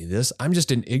don't know any of this. I'm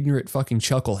just an ignorant fucking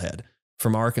chucklehead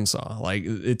from Arkansas. Like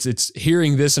it's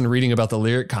hearing this and reading about the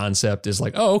lyric concept is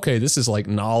like, oh, okay, this is like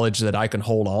knowledge that I can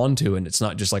hold on to, and it's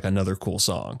not just like another cool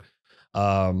song.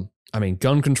 I mean,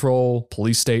 gun control,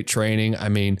 police state training. I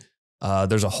mean,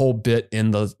 there's a whole bit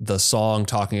in the song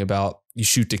talking about you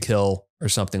shoot to kill or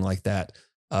something like that.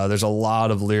 There's a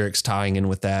lot of lyrics tying in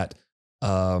with that.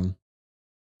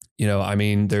 You know, I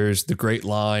mean, there's the great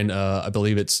line. I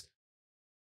believe it's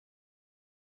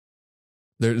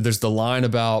there's the line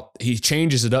about he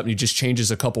changes it up and he just changes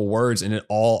a couple words and it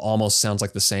all almost sounds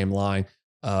like the same line.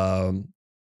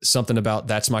 Something about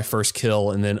that's my first kill,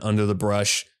 and then under the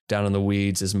brush down in the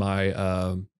weeds is my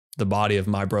the body of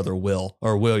my brother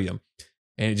William,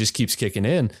 and it just keeps kicking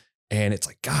in, and it's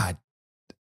like, God,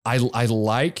 I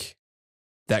like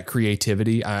that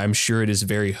creativity. I'm sure it is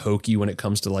very hokey when it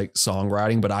comes to like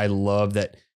songwriting, but I love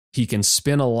that he can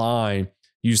spin a line,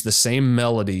 use the same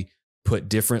melody, put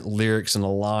different lyrics in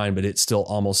a line, but it still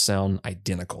almost sound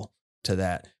identical to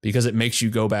that, because it makes you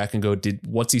go back and go,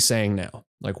 what's he saying now?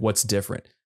 Like, what's different?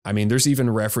 I mean, there's even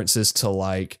references to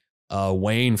like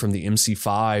Wayne from the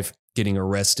MC5 getting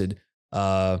arrested.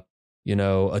 You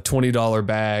know, a $20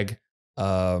 bag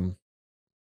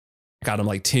got him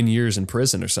like 10 years in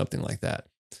prison or something like that.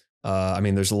 I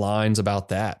mean, there's lines about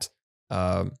that.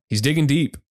 He's digging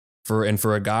deep for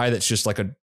a guy that's just like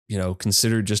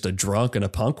considered just a drunk in a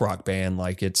punk rock band.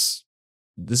 Like this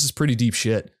is pretty deep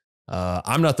shit.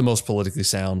 I'm not the most politically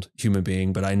sound human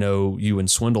being, but I know you and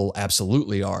Swindle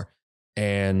absolutely are.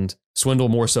 And Swindle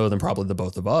more so than probably the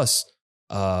both of us.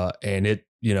 And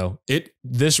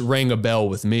this rang a bell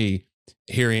with me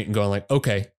hearing it and going like,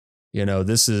 okay,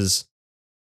 this is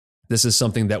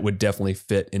something that would definitely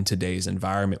fit in today's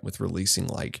environment with releasing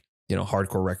like,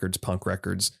 hardcore records, punk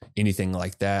records, anything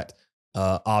like that.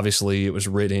 Obviously it was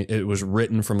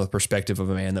written from the perspective of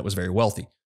a man that was very wealthy.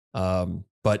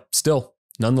 But still,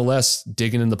 nonetheless,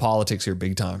 digging into politics here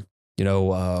big time. I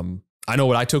know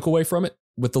what I took away from it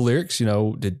with the lyrics.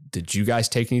 Did you guys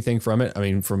take anything from it? I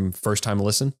mean, from first time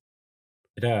listen?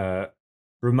 It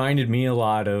reminded me a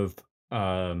lot of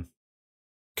kind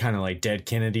of like Dead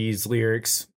Kennedy's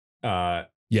lyrics.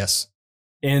 Yes.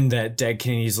 In that Dead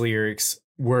Kennedy's lyrics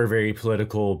were very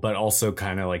political, but also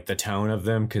kind of like the tone of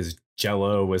them, because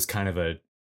Jello was kind of a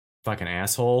fucking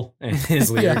asshole, and his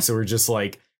lyrics were just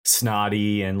like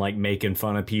snotty and like making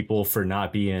fun of people for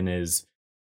not being as,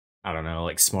 I don't know,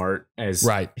 like smart as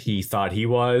he thought he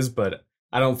was. But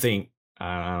I don't know.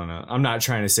 I'm not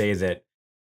trying to say that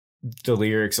the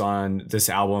lyrics on this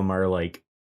album are like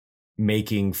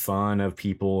making fun of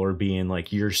people or being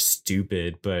like, you're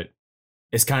stupid, but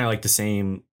it's kind of like the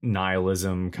same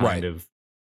nihilism kind of,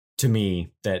 to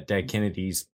me, that Dead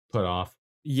Kennedy's put off.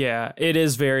 Yeah, it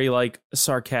is very like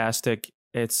sarcastic.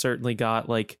 It's certainly got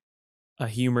like a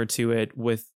humor to it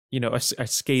with, a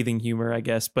scathing humor, I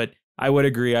guess. But I would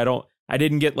agree. I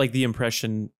didn't get like the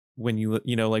impression when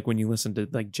like when you listen to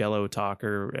like Jello talk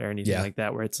or anything like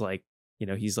that, where it's like,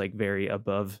 he's like very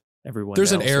above everyone.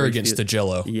 There's an arrogance to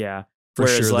Jello. Yeah. For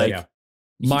whereas, sure. Like,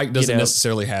 Mike doesn't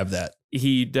necessarily have that.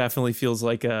 He definitely feels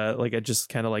like a just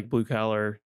kind of like blue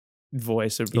collar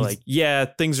voice of like, yeah,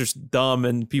 things are dumb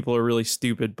and people are really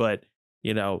stupid, but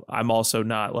I'm also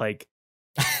not like,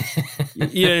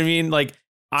 you know what I mean? Like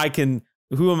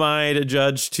who am I to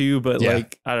judge too? But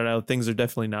like, I don't know, things are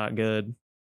definitely not good.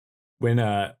 When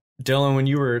Dylan, when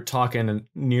you were talking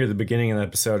near the beginning of the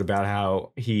episode about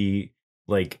how he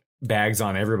like bags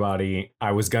on everybody,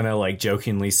 I was gonna like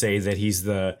jokingly say that he's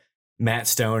the Matt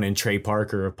Stone and Trey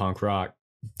Parker of punk rock.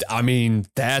 I mean,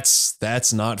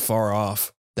 that's not far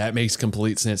off. That makes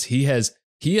complete sense. He has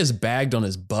bagged on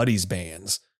his buddies'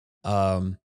 bands. I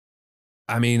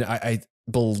mean, I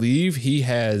believe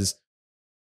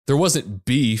there wasn't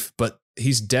beef, but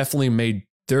he's definitely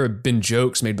there have been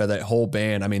jokes made by that whole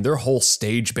band. I mean, their whole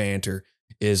stage banter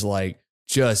is like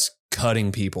just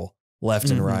cutting people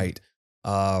left and right.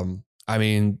 I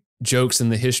mean, jokes in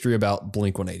the history about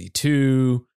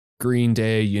Blink-182, Green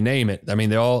Day, you name it. I mean,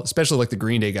 they all, especially like the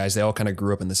Green Day guys, they all kind of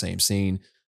grew up in the same scene.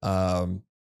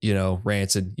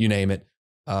 Rancid, you name it.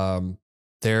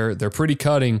 They're pretty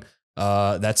cutting.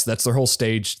 That's their whole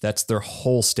stage. That's their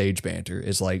whole stage banter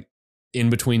is like in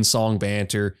between song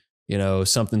banter,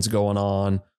 something's going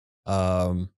on.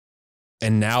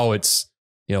 And now it's,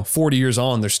 40 years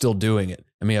on, they're still doing it.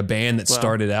 I mean, a band that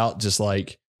started out just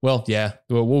like, we'll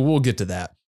get to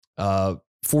that.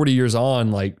 40 years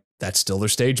on, like that's still their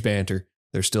stage banter.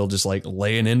 They're still just like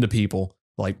laying into people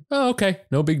like, oh, okay,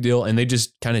 no big deal. And they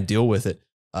just kind of deal with it.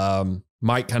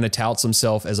 Mike kind of touts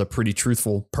himself as a pretty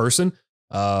truthful person.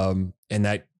 And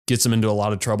that gets him into a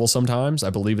lot of trouble sometimes. I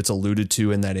believe it's alluded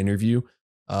to in that interview,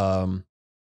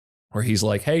 where he's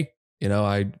like, hey, you know,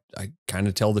 I kind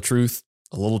of tell the truth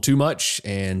a little too much,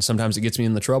 and sometimes it gets me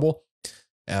in the trouble.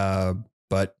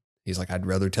 But he's like, I'd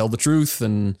rather tell the truth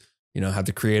than, you know, have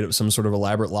to create some sort of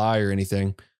elaborate lie or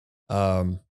anything.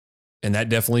 And that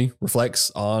definitely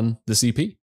reflects on this EP.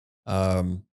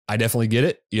 I definitely get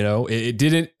it. You know, it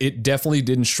definitely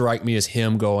didn't strike me as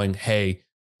him going, hey,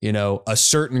 you know, a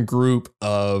certain group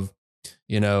of,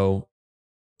 you know,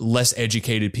 less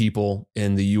educated people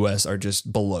in the US are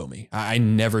just below me. I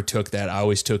never took that. I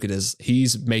always took it as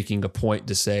he's making a point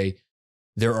to say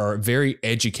there are very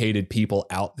educated people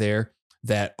out there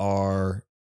that are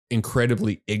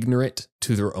incredibly ignorant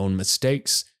to their own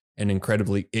mistakes and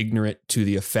incredibly ignorant to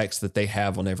the effects that they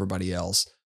have on everybody else.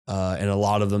 And a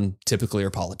lot of them typically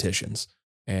are politicians.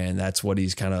 And that's what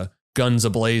he's kind of guns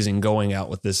a-blazing going out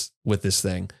with this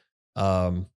thing.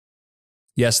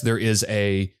 Yes, there is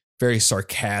a very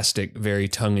sarcastic, very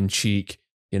tongue-in-cheek,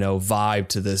 you know, vibe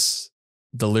to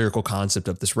the lyrical concept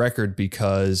of this record,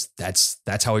 because that's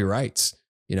how he writes.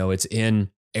 You know, it's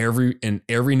in every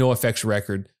NoFX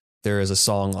record, there is a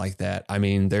song like that. I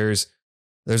mean, there's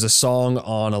a song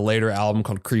on a later album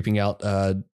called Creeping Out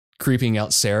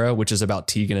Sarah, which is about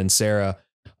Tegan and Sarah,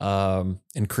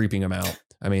 and creeping them out.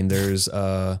 I mean, there's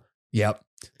God,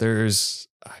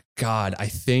 I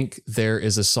think there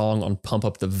is a song on Pump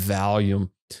Up the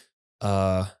Volume,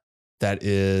 that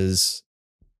is,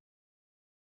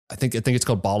 I think it's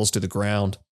called Bottles to the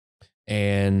Ground.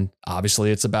 And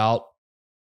obviously it's about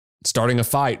starting a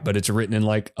fight, but it's written in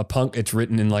like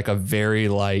a very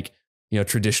like, you know,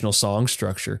 traditional song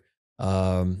structure.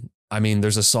 I mean,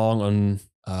 there's a song on,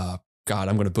 God,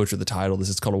 I'm going to butcher the title.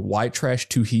 It's called A White Trash,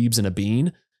 Two Hebes and a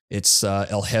Bean. It's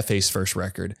El Jefe's first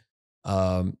record.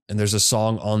 And there's a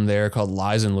song on there called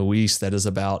Liza and Luis that is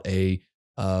about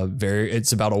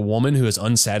it's about a woman who is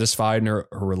unsatisfied in her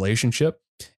relationship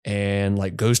and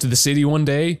like goes to the city one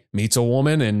day, meets a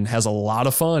woman and has a lot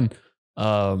of fun.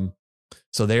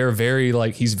 So they are very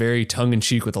like, he's very tongue in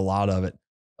cheek with a lot of it.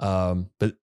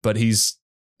 But he's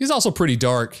also pretty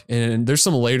dark, and there's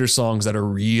some later songs that are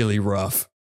really rough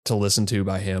to listen to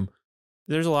by him.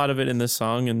 There's a lot of it in this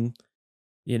song, and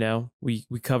you know, we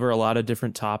cover a lot of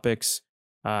different topics.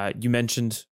 You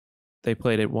mentioned they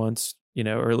played it once, you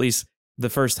know, or at least the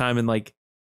first time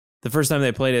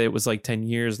they played it, it was like 10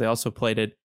 years. They also played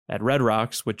it at Red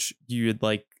Rocks, which you had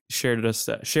like shared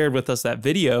with us that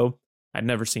video. I'd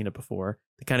never seen it before.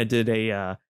 They kind of did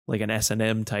a like an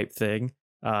S&M type thing.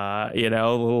 You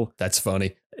know, that's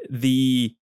funny. There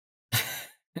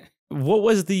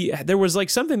was like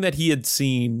something that he had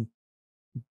seen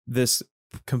this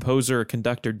composer or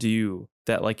conductor do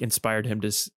that like inspired him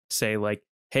to say like,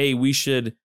 hey, we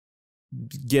should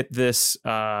get this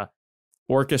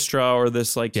orchestra or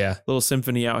this like little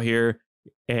symphony out here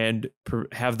and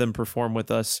have them perform with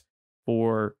us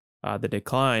for The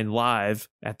Decline live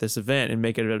at this event and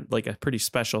make it like a pretty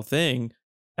special thing.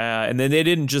 And then they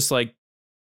didn't just like,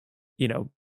 you know,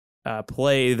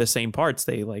 play the same parts.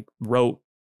 They like wrote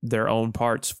their own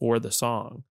parts for the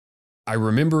song. I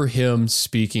remember him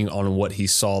speaking on what he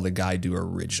saw the guy do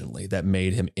originally that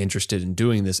made him interested in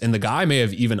doing this. And the guy may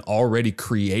have even already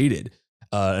created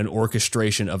an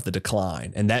orchestration of The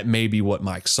Decline. And that may be what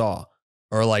Mike saw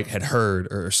or like had heard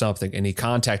or something. And he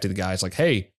contacted the guys like,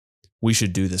 hey, we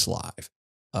should do this live.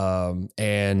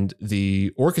 And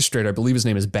the orchestrator, I believe his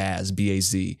name is Baz,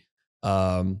 B-A-Z,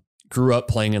 grew up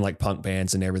playing in like punk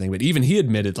bands and everything. But even he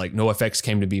admitted like NoFX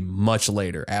came to be much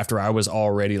later after I was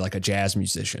already like a jazz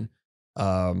musician.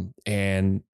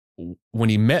 And when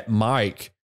he met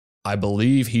Mike, I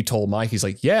believe he told Mike, he's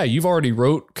like, yeah, you've already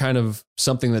wrote kind of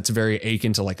something that's very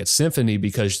akin to like a symphony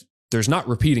because there's not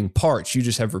repeating parts. You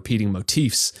just have repeating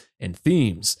motifs and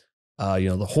themes. You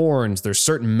know, the horns, there's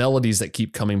certain melodies that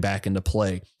keep coming back into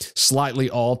play, slightly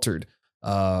altered.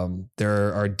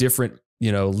 There are different,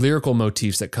 you know, lyrical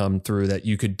motifs that come through that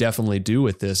you could definitely do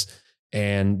with this.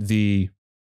 And the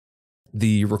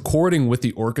recording with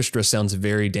the orchestra sounds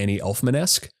very Danny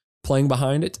Elfman-esque playing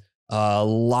behind it. A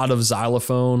lot of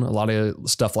xylophone, a lot of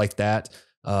stuff like that.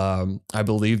 I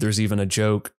believe there's even a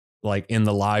joke like in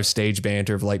the live stage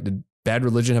banter of like, did Bad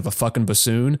Religion have a fucking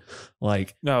bassoon?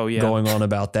 Like going on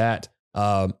about that.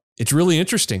 It's really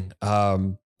interesting.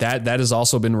 That has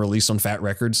also been released on Fat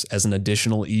Records as an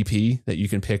additional EP that you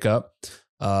can pick up.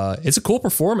 It's a cool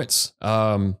performance.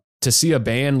 To see a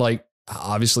band like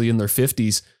obviously in their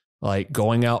 50s, like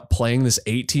going out playing this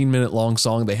 18-minute long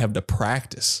song they have to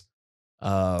practice.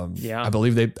 Yeah. I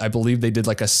believe they did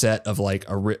like a set of like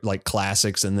like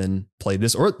classics and then played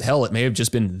this, or hell, it may have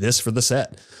just been this for the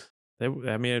set.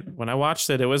 I mean, when I watched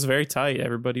it, it was very tight.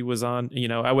 Everybody was on,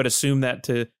 I would assume that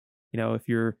if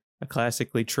you're a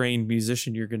classically trained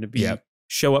musician, you're going to be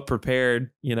show up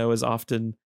prepared, is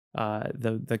often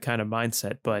the kind of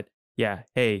mindset. But yeah,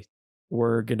 hey,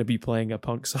 we're going to be playing a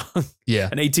punk song. Yeah.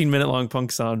 An 18-minute long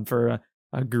punk song for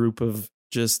a group of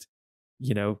just,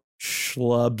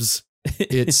 schlubs.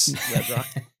 It's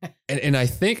and I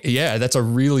think, that's a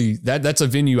really, that's a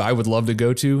venue I would love to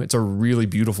go to. It's a really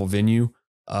beautiful venue.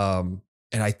 And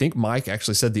I think Mike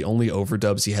actually said the only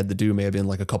overdubs he had to do may have been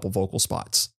like a couple vocal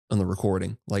spots on the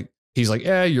recording. Like, he's like,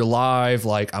 yeah, you're live.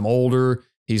 Like, I'm older.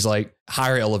 He's like,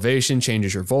 higher elevation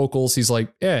changes your vocals. He's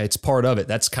like, yeah, it's part of it.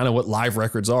 That's kind of what live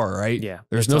records are, right? Yeah.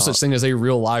 There's no such thing as a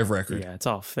real live record. Yeah, it's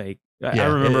all fake. I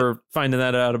remember finding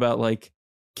that out about like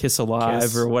Kiss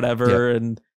Alive or whatever.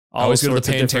 And I always go to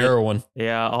the Pantera one.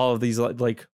 Yeah, all of these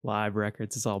like live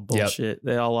records. It's all bullshit.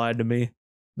 They all lied to me.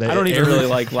 I don't even really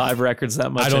like live records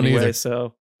that much either.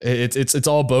 So it's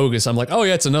all bogus. I'm like, oh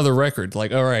yeah, it's another record.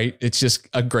 Like, all right, it's just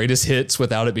a greatest hits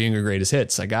without it being a greatest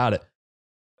hits. I got it.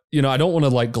 I don't want to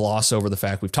like gloss over the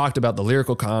fact we've talked about the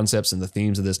lyrical concepts and the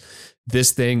themes of this.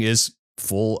 This thing is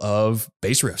full of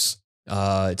bass riffs.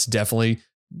 It's definitely,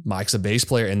 Mike's a bass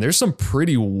player, and there's some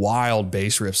pretty wild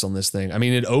bass riffs on this thing. I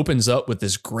mean, it opens up with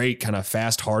this great kind of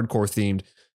fast hardcore themed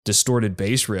distorted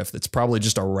bass riff that's probably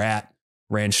just a rat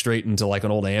ran straight into like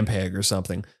an old Ampeg or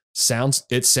something.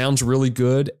 It sounds really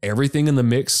good. Everything in the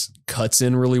mix cuts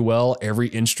in really well. Every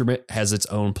instrument has its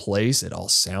own place. It all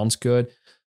sounds good.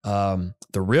 The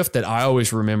riff that I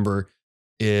always remember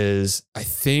is, I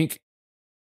think,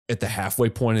 at the halfway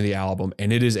point of the album,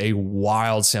 and it is a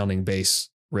wild sounding bass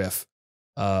riff.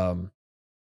 And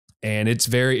it's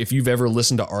if you've ever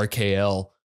listened to RKL,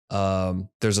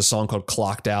 there's a song called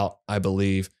Clocked Out, I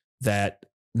believe, that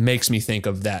makes me think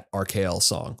of that RKL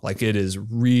song. Like, it is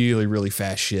really, really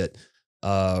fast shit.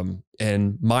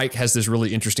 And Mike has this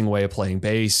really interesting way of playing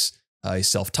bass. He's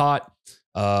self-taught.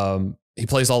 He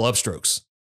plays all upstrokes.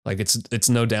 Like, it's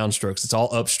no downstrokes. It's all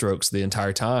upstrokes the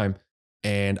entire time.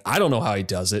 And I don't know how he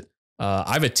does it.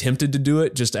 I've attempted to do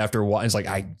it just after a while. It's like,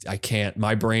 I can't.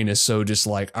 My brain is so just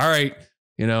like, all right,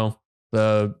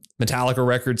 the Metallica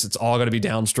records, it's all going to be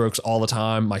downstrokes all the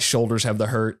time. My shoulders have the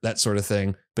hurt, that sort of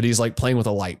thing. But he's like playing with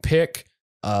a light pick,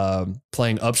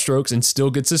 playing upstrokes, and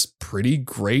still gets this pretty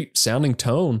great sounding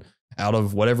tone out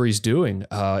of whatever he's doing.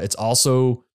 It's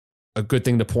also a good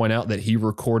thing to point out that he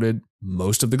recorded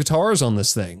most of the guitars on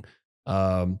this thing.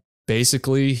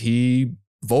 Basically,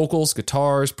 vocals,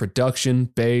 guitars, production,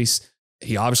 bass.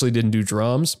 He obviously didn't do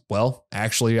drums. Well,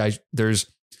 actually, there's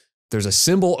a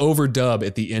cymbal overdub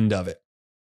at the end of it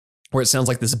where it sounds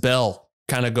like this bell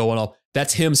kind of going off.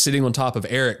 That's him sitting on top of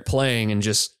Eric playing and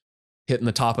just hitting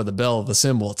the top of the bell of the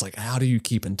cymbal. It's like, how do you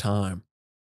keep in time?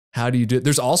 How do you do it?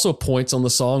 There's also points on the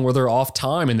song where they're off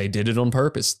time, and they did it on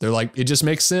purpose. They're like, it just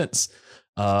makes sense.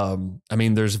 I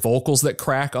mean, there's vocals that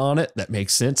crack on it that make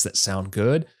sense, that sound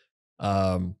good.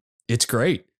 It's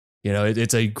great.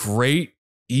 It's a great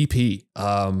EP.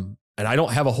 And I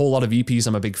don't have a whole lot of EPs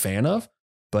I'm a big fan of,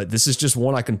 but this is just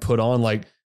one I can put on. Like,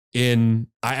 I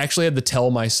actually had to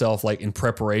tell myself, like, in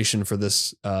preparation for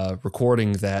this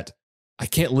recording, that I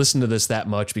can't listen to this that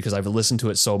much because I've listened to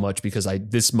it so much, because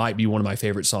this might be one of my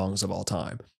favorite songs of all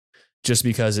time, just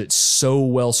because it's so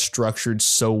well structured,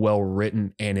 so well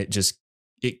written, and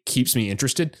it keeps me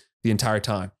interested the entire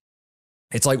time.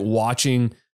 It's like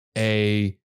watching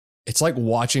a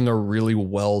really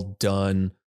well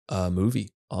done movie,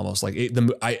 almost. Like,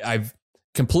 I've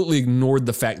completely ignored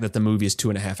the fact that the movie is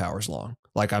 2.5 hours long.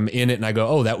 Like, I'm in it and I go,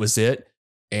 oh, that was it.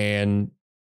 And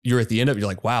you're at the end of it, you're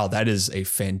like, wow, that is a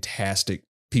fantastic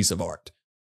piece of art.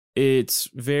 It's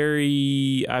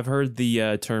I've heard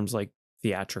the terms like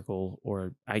theatrical,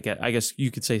 or I guess you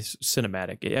could say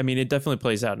cinematic. I mean, it definitely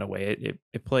plays out in a way.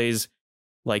 It plays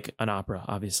like an opera,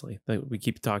 obviously, that we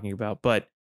keep talking about. But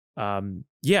I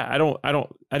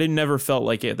never felt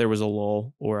like there was a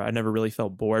lull, or I never really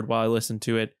felt bored while I listened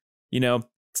to it.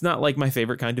 It's not like my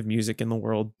favorite kind of music in the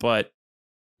world, but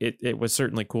it was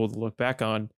certainly cool to look back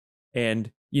on.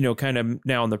 And, kind of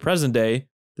now in the present day,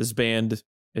 this band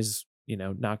is,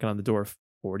 knocking on the door of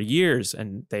 40 years,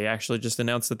 and they actually just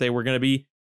announced that they were going to be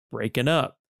breaking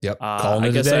up. Yep.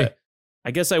 Calling it a day.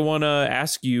 I guess I want to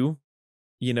ask you,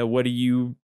 what do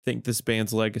you think this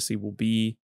band's legacy will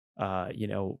be?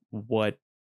 What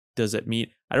does it mean?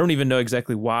 I don't even know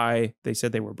exactly why they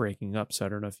said they were breaking up, so I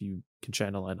don't know if you can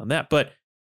shine a light on that. But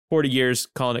 40 years,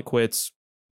 calling it quits.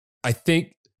 I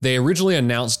think they originally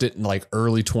announced it in like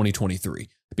early 2023.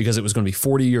 because it was going to be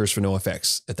 40 years for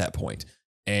NoFX at that point.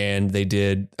 And they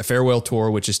did a farewell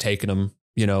tour, which has taken them,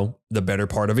 the better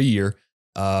part of a year.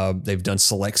 They've done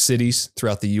select cities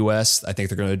throughout the US. I think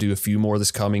they're going to do a few more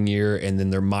this coming year. And then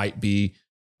there might be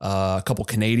a couple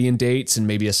Canadian dates and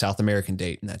maybe a South American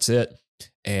date. And that's it.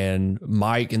 And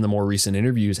Mike in the more recent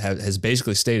interviews has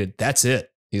basically stated, that's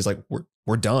it. He's like,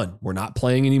 we're done. We're not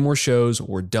playing any more shows.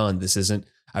 We're done. This isn't,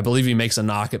 I believe he makes a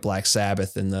knock at Black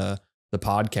Sabbath in the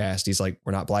podcast. He's like,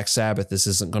 we're not Black Sabbath. This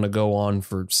isn't going to go on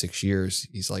for 6 years.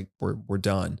 He's like, we're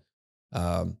done.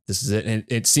 This is it. And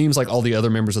it seems like all the other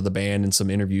members of the band in some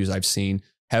interviews I've seen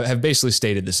have basically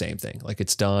stated the same thing. Like,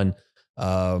 it's done.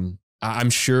 I'm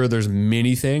sure there's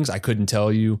many things. I couldn't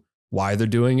tell you why they're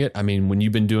doing it. I mean, when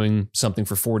you've been doing something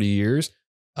for 40 years,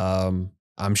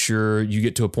 I'm sure you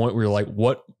get to a point where you're like,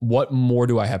 what more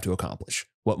do I have to accomplish?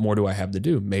 What more do I have to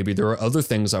do? Maybe there are other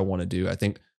things I want to do. I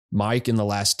think Mike in the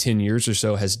last 10 years or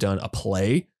so has done a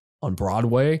play on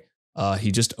Broadway.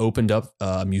 He just opened up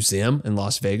a museum in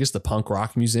Las Vegas, the Punk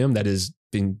Rock Museum, that has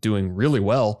been doing really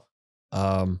well.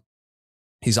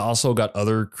 He's also got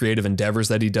other creative endeavors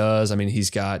that he does. I mean, he's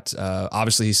got,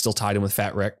 obviously he's still tied in with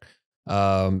Fat Wreck.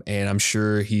 And I'm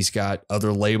sure he's got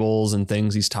other labels and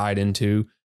things he's tied into.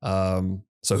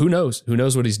 So who knows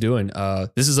what he's doing?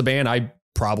 This is a band I've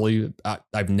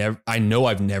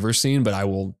never seen, but I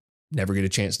will never get a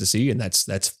chance to see. And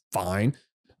that's fine.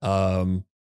 But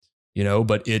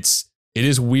it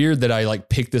is weird that I like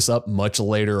picked this up much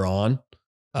later on,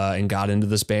 and got into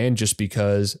this band just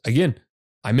because, again,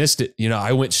 I missed it.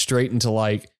 I went straight into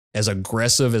like as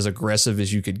aggressive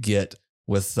as you could get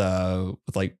with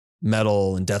like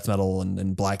metal and death metal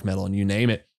and black metal and you name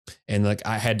it. And like,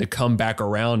 I had to come back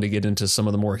around to get into some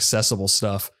of the more accessible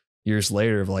stuff years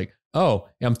later of like, oh,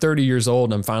 I'm 30 years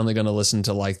old and I'm finally going to listen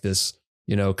to like this,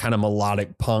 kind of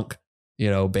melodic punk,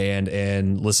 band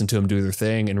and listen to them do their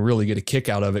thing and really get a kick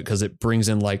out of it. Cause it brings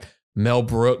in like Mel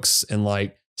Brooks and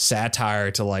like satire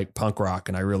to like punk rock.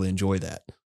 And I really enjoy that.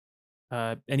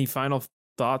 Any final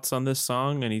thoughts on this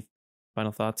song? Any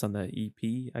final thoughts on the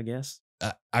EP, I guess?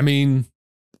 I mean,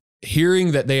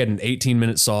 hearing that they had an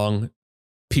 18-minute song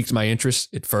piqued my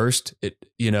interest at first.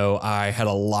 I had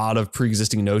a lot of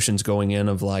pre-existing notions going in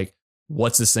of like,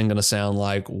 what's this thing going to sound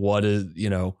like? What is,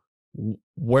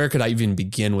 where could I even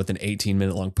begin with an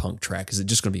 18-minute long punk track? Is it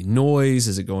just going to be noise?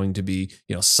 Is it going to be,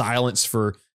 silence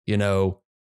for,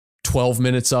 12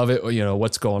 minutes of it?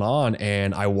 What's going on?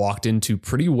 And I walked into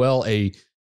pretty well a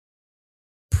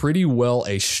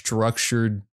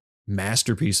structured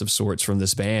masterpiece of sorts from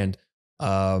this band.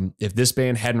 If this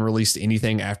band hadn't released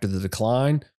anything after The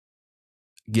Decline,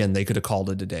 again, they could have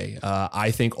called it a day. I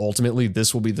think ultimately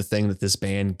this will be the thing that this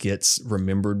band gets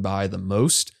remembered by the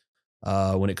most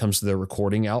when it comes to their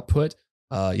recording output.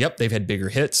 Yep, they've had bigger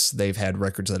hits. They've had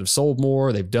records that have sold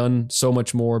more. They've done so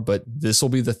much more, but this will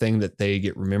be the thing that they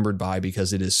get remembered by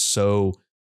because it is so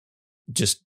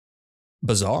just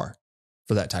bizarre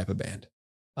for that type of band.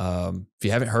 If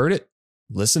you haven't heard it,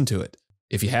 listen to it.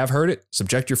 If you have heard it,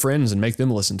 subject your friends and make them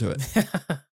listen to it.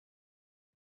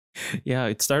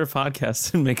 Yeah, start a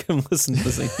podcast and make them listen to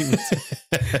the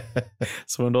same.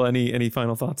 Swindle, any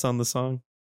final thoughts on the song?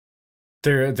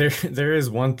 There is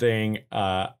one thing.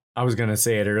 I was gonna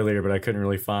say it earlier, but I couldn't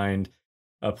really find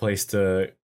a place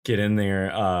to get in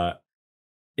there.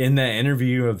 In that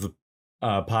interview of the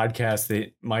podcast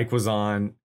that Mike was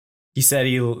on, he said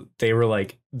they were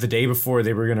like the day before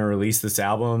they were gonna release this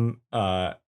album.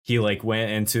 He like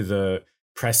went into the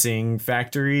pressing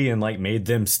factory and like made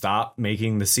them stop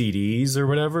making the CDs or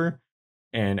whatever,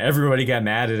 and everybody got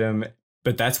mad at him.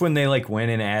 But that's when they like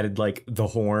went and added like the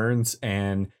horns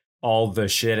and all the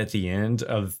shit at the end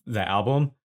of the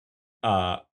album.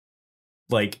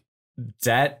 Like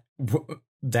that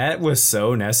was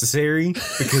so necessary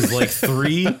because like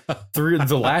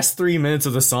the last 3 minutes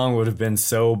of the song would have been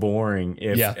so boring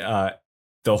if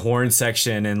the horn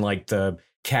section and like the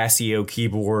Casio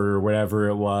keyboard or whatever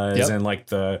it was, and like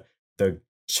the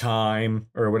chime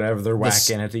or whatever they're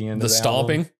whacking at the end of the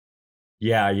stomping album.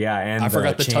 Yeah, and I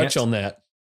forgot to touch on that.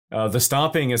 The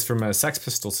stomping is from a Sex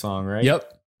Pistols song, right? Yep.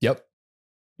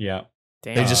 Yeah.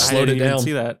 Damn, they just slowed it down.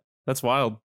 See that? That's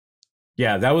wild.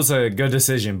 Yeah, that was a good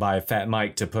decision by Fat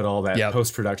Mike to put all that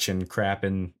post-production crap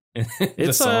in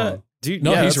the song. Dude,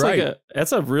 no, he's right.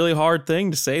 That's a really hard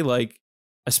thing to say, like,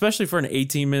 especially for an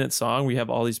 18-minute song. We have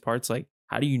all these parts. Like,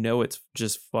 how do you know it's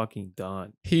just fucking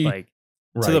done? To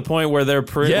the point where they're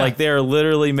like they're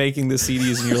literally making the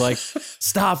CDs, and you're like,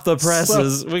 stop the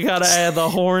presses. We got to add the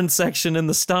horn section and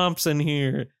the stomps in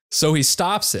here. So he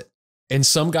stops it. And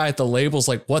some guy at the label's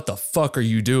like, what the fuck are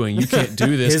you doing? You can't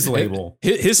do this. His label.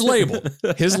 His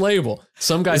label.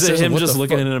 Some guy Is says, it him what just the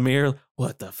looking fuck? in a mirror?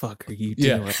 What the fuck are you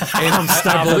Yeah. doing? And I'm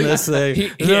stuck on this thing.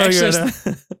 He No, actually you're has-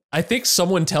 not. I think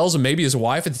someone tells him, maybe his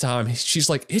wife at the time, she's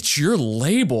like, it's your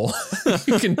label.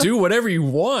 You can do whatever you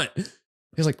want.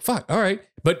 He's like, fuck, all right.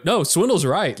 But no, Swindle's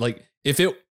right. Like,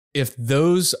 if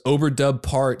those overdub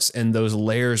parts and those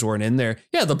layers weren't in there,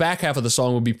 yeah, the back half of the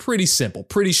song would be pretty simple,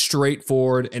 pretty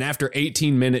straightforward. And after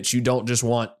 18 minutes, you don't just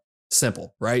want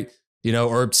simple, right? You know,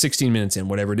 or 16 minutes in,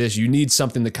 whatever it is. You need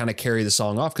something to kind of carry the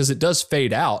song off, because it does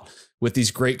fade out with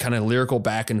these great kind of lyrical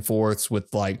back and forths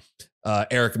with like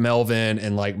Eric Melvin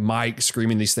and like Mike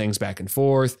screaming these things back and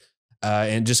forth.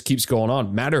 And it just keeps going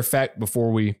on. Matter of fact,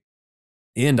 before we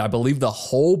end, I believe the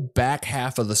whole back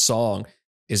half of the song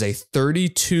is a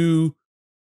 32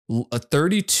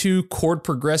 chord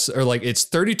progression, or like it's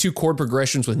 32 chord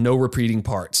progressions with no repeating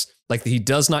parts. Like he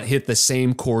does not hit the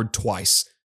same chord twice.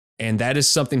 And that is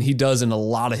something he does in a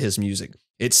lot of his music.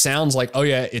 It sounds like, oh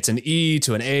yeah, it's an E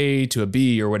to an A to a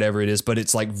B or whatever it is, but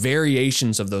it's like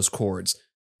variations of those chords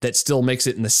that still makes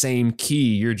it in the same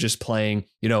key. You're just playing,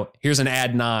 you know, here's an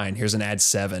add 9, here's an add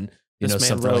 7, you know,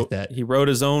 something like that. He wrote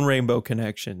his own Rainbow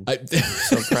Connection. I'm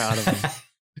so proud of him.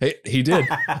 He did.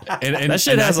 And that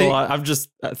shit has a lot. I'm just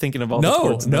thinking of all the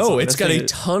chords. No, it's got a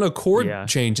ton of chord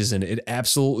changes in it. It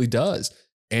absolutely does.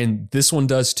 And this one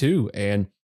does too. And,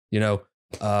 you know,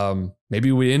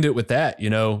 maybe we end it with that.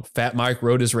 You know, Fat Mike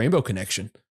wrote his Rainbow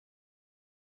Connection.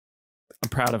 I'm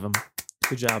proud of him.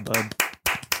 Good job, bud.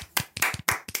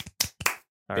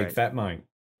 All Big right. Fat Mike.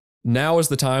 Now is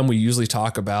the time we usually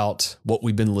talk about what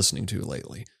we've been listening to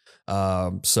lately.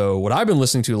 So what I've been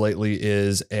listening to lately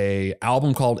is a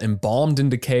album called Embalmed in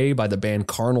Decay by the band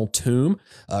Carnal Tomb,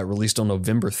 released on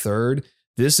November 3rd.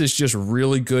 This is just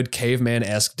really good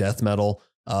caveman-esque death metal.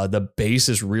 The bass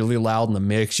is really loud in the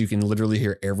mix. You can literally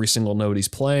hear every single note he's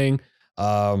playing.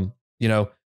 You know,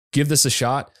 give this a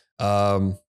shot.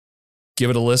 Give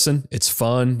it a listen. It's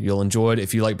fun. You'll enjoy it.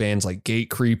 If you like bands like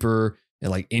Gatecreeper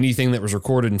and like anything that was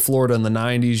recorded in Florida in the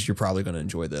 90s, you're probably going to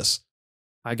enjoy this.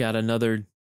 I got another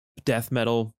death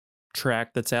metal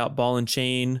track that's out, Ball and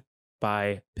Chain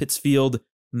by Pittsfield,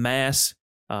 Mass,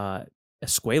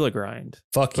 Escuela Grind.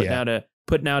 Fuck yeah.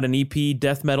 Putting out an EP,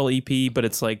 death metal EP, but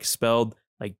it's like spelled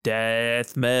like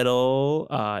death metal.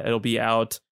 It'll be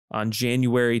out on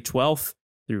January 12th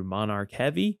through Monarch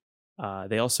Heavy.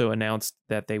 They also announced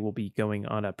that they will be going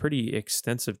on a pretty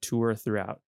extensive tour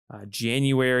throughout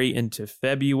January into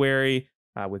February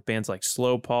with bands like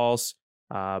Slow Pulse,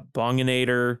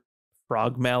 Bonginator,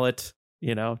 Frog Mallet,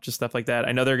 you know, just stuff like that.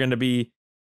 I know they're going to be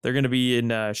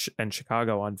in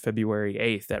Chicago on February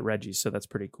 8th at Reggie's, so that's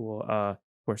pretty cool. Of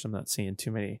course, I'm not seeing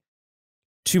too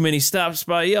many stops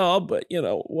by y'all, but you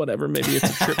know, whatever. Maybe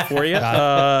it's a trip for you.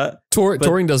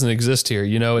 Touring doesn't exist here.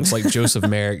 You know, it's like Joseph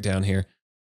Merrick down here.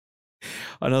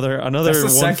 Another That's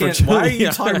the one second. for Why are you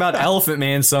Julia. talking about Elephant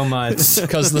Man so much?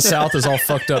 Because the South is all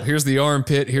fucked up. Here's the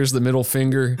armpit. Here's the middle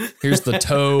finger. Here's the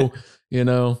toe. You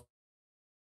know,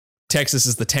 Texas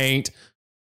is the taint.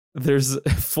 There's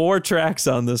 4 tracks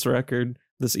on this record,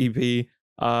 this EP.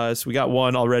 So we got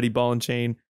one already, Ball and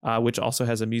Chain, which also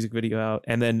has a music video out.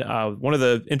 And then one of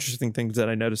the interesting things that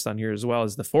I noticed on here as well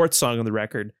is the 4th song on the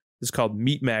record is called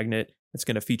Meat Magnet. It's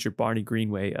going to feature Barney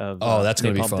Greenway of that's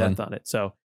going to be Napalm fun. Death on it.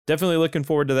 So definitely looking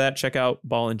forward to that. Check out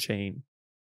Ball and Chain.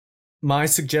 My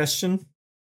suggestion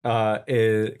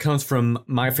it comes from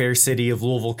my fair city of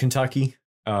Louisville, Kentucky.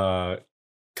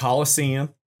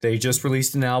 Coliseum. They just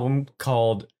released an album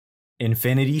called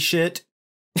Infinity Shit.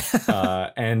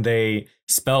 And they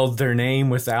spelled their name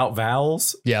without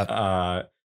vowels. Yeah.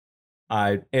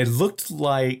 It looked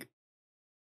like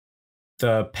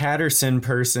the Patterson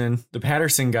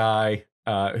guy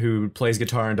who plays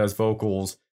guitar and does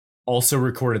vocals, also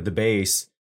recorded the bass,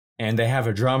 and they have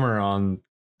a drummer on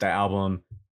the album,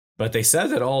 but they said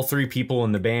that all 3 people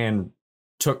in the band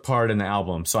took part in the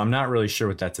album, so I'm not really sure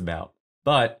what that's about.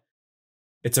 But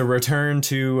it's a return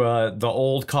to the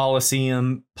old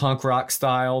Coliseum punk rock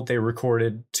style. They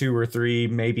recorded 2 or 3,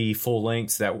 maybe full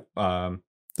lengths that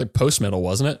like post metal,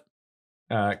 wasn't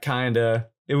it? Kinda.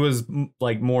 It was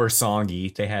like more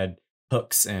songy. They had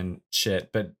hooks and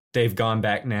shit, but they've gone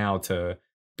back now to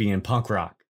being punk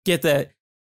rock. Get that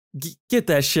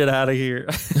shit out of here.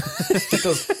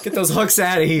 Get those hooks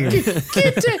out of here.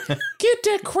 Get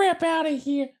that crap out of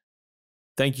here.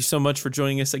 Thank you so much for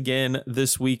joining us again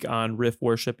this week on Riff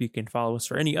Worship. You can follow us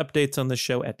for any updates on the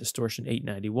show at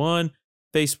Distortion891,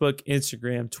 Facebook,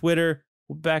 Instagram, Twitter.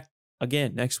 We'll be back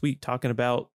again next week talking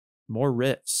about more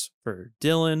riffs for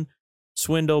Dylan,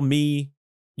 Swindle, me.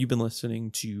 You've been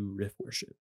listening to Riff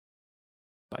Worship.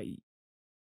 Bye.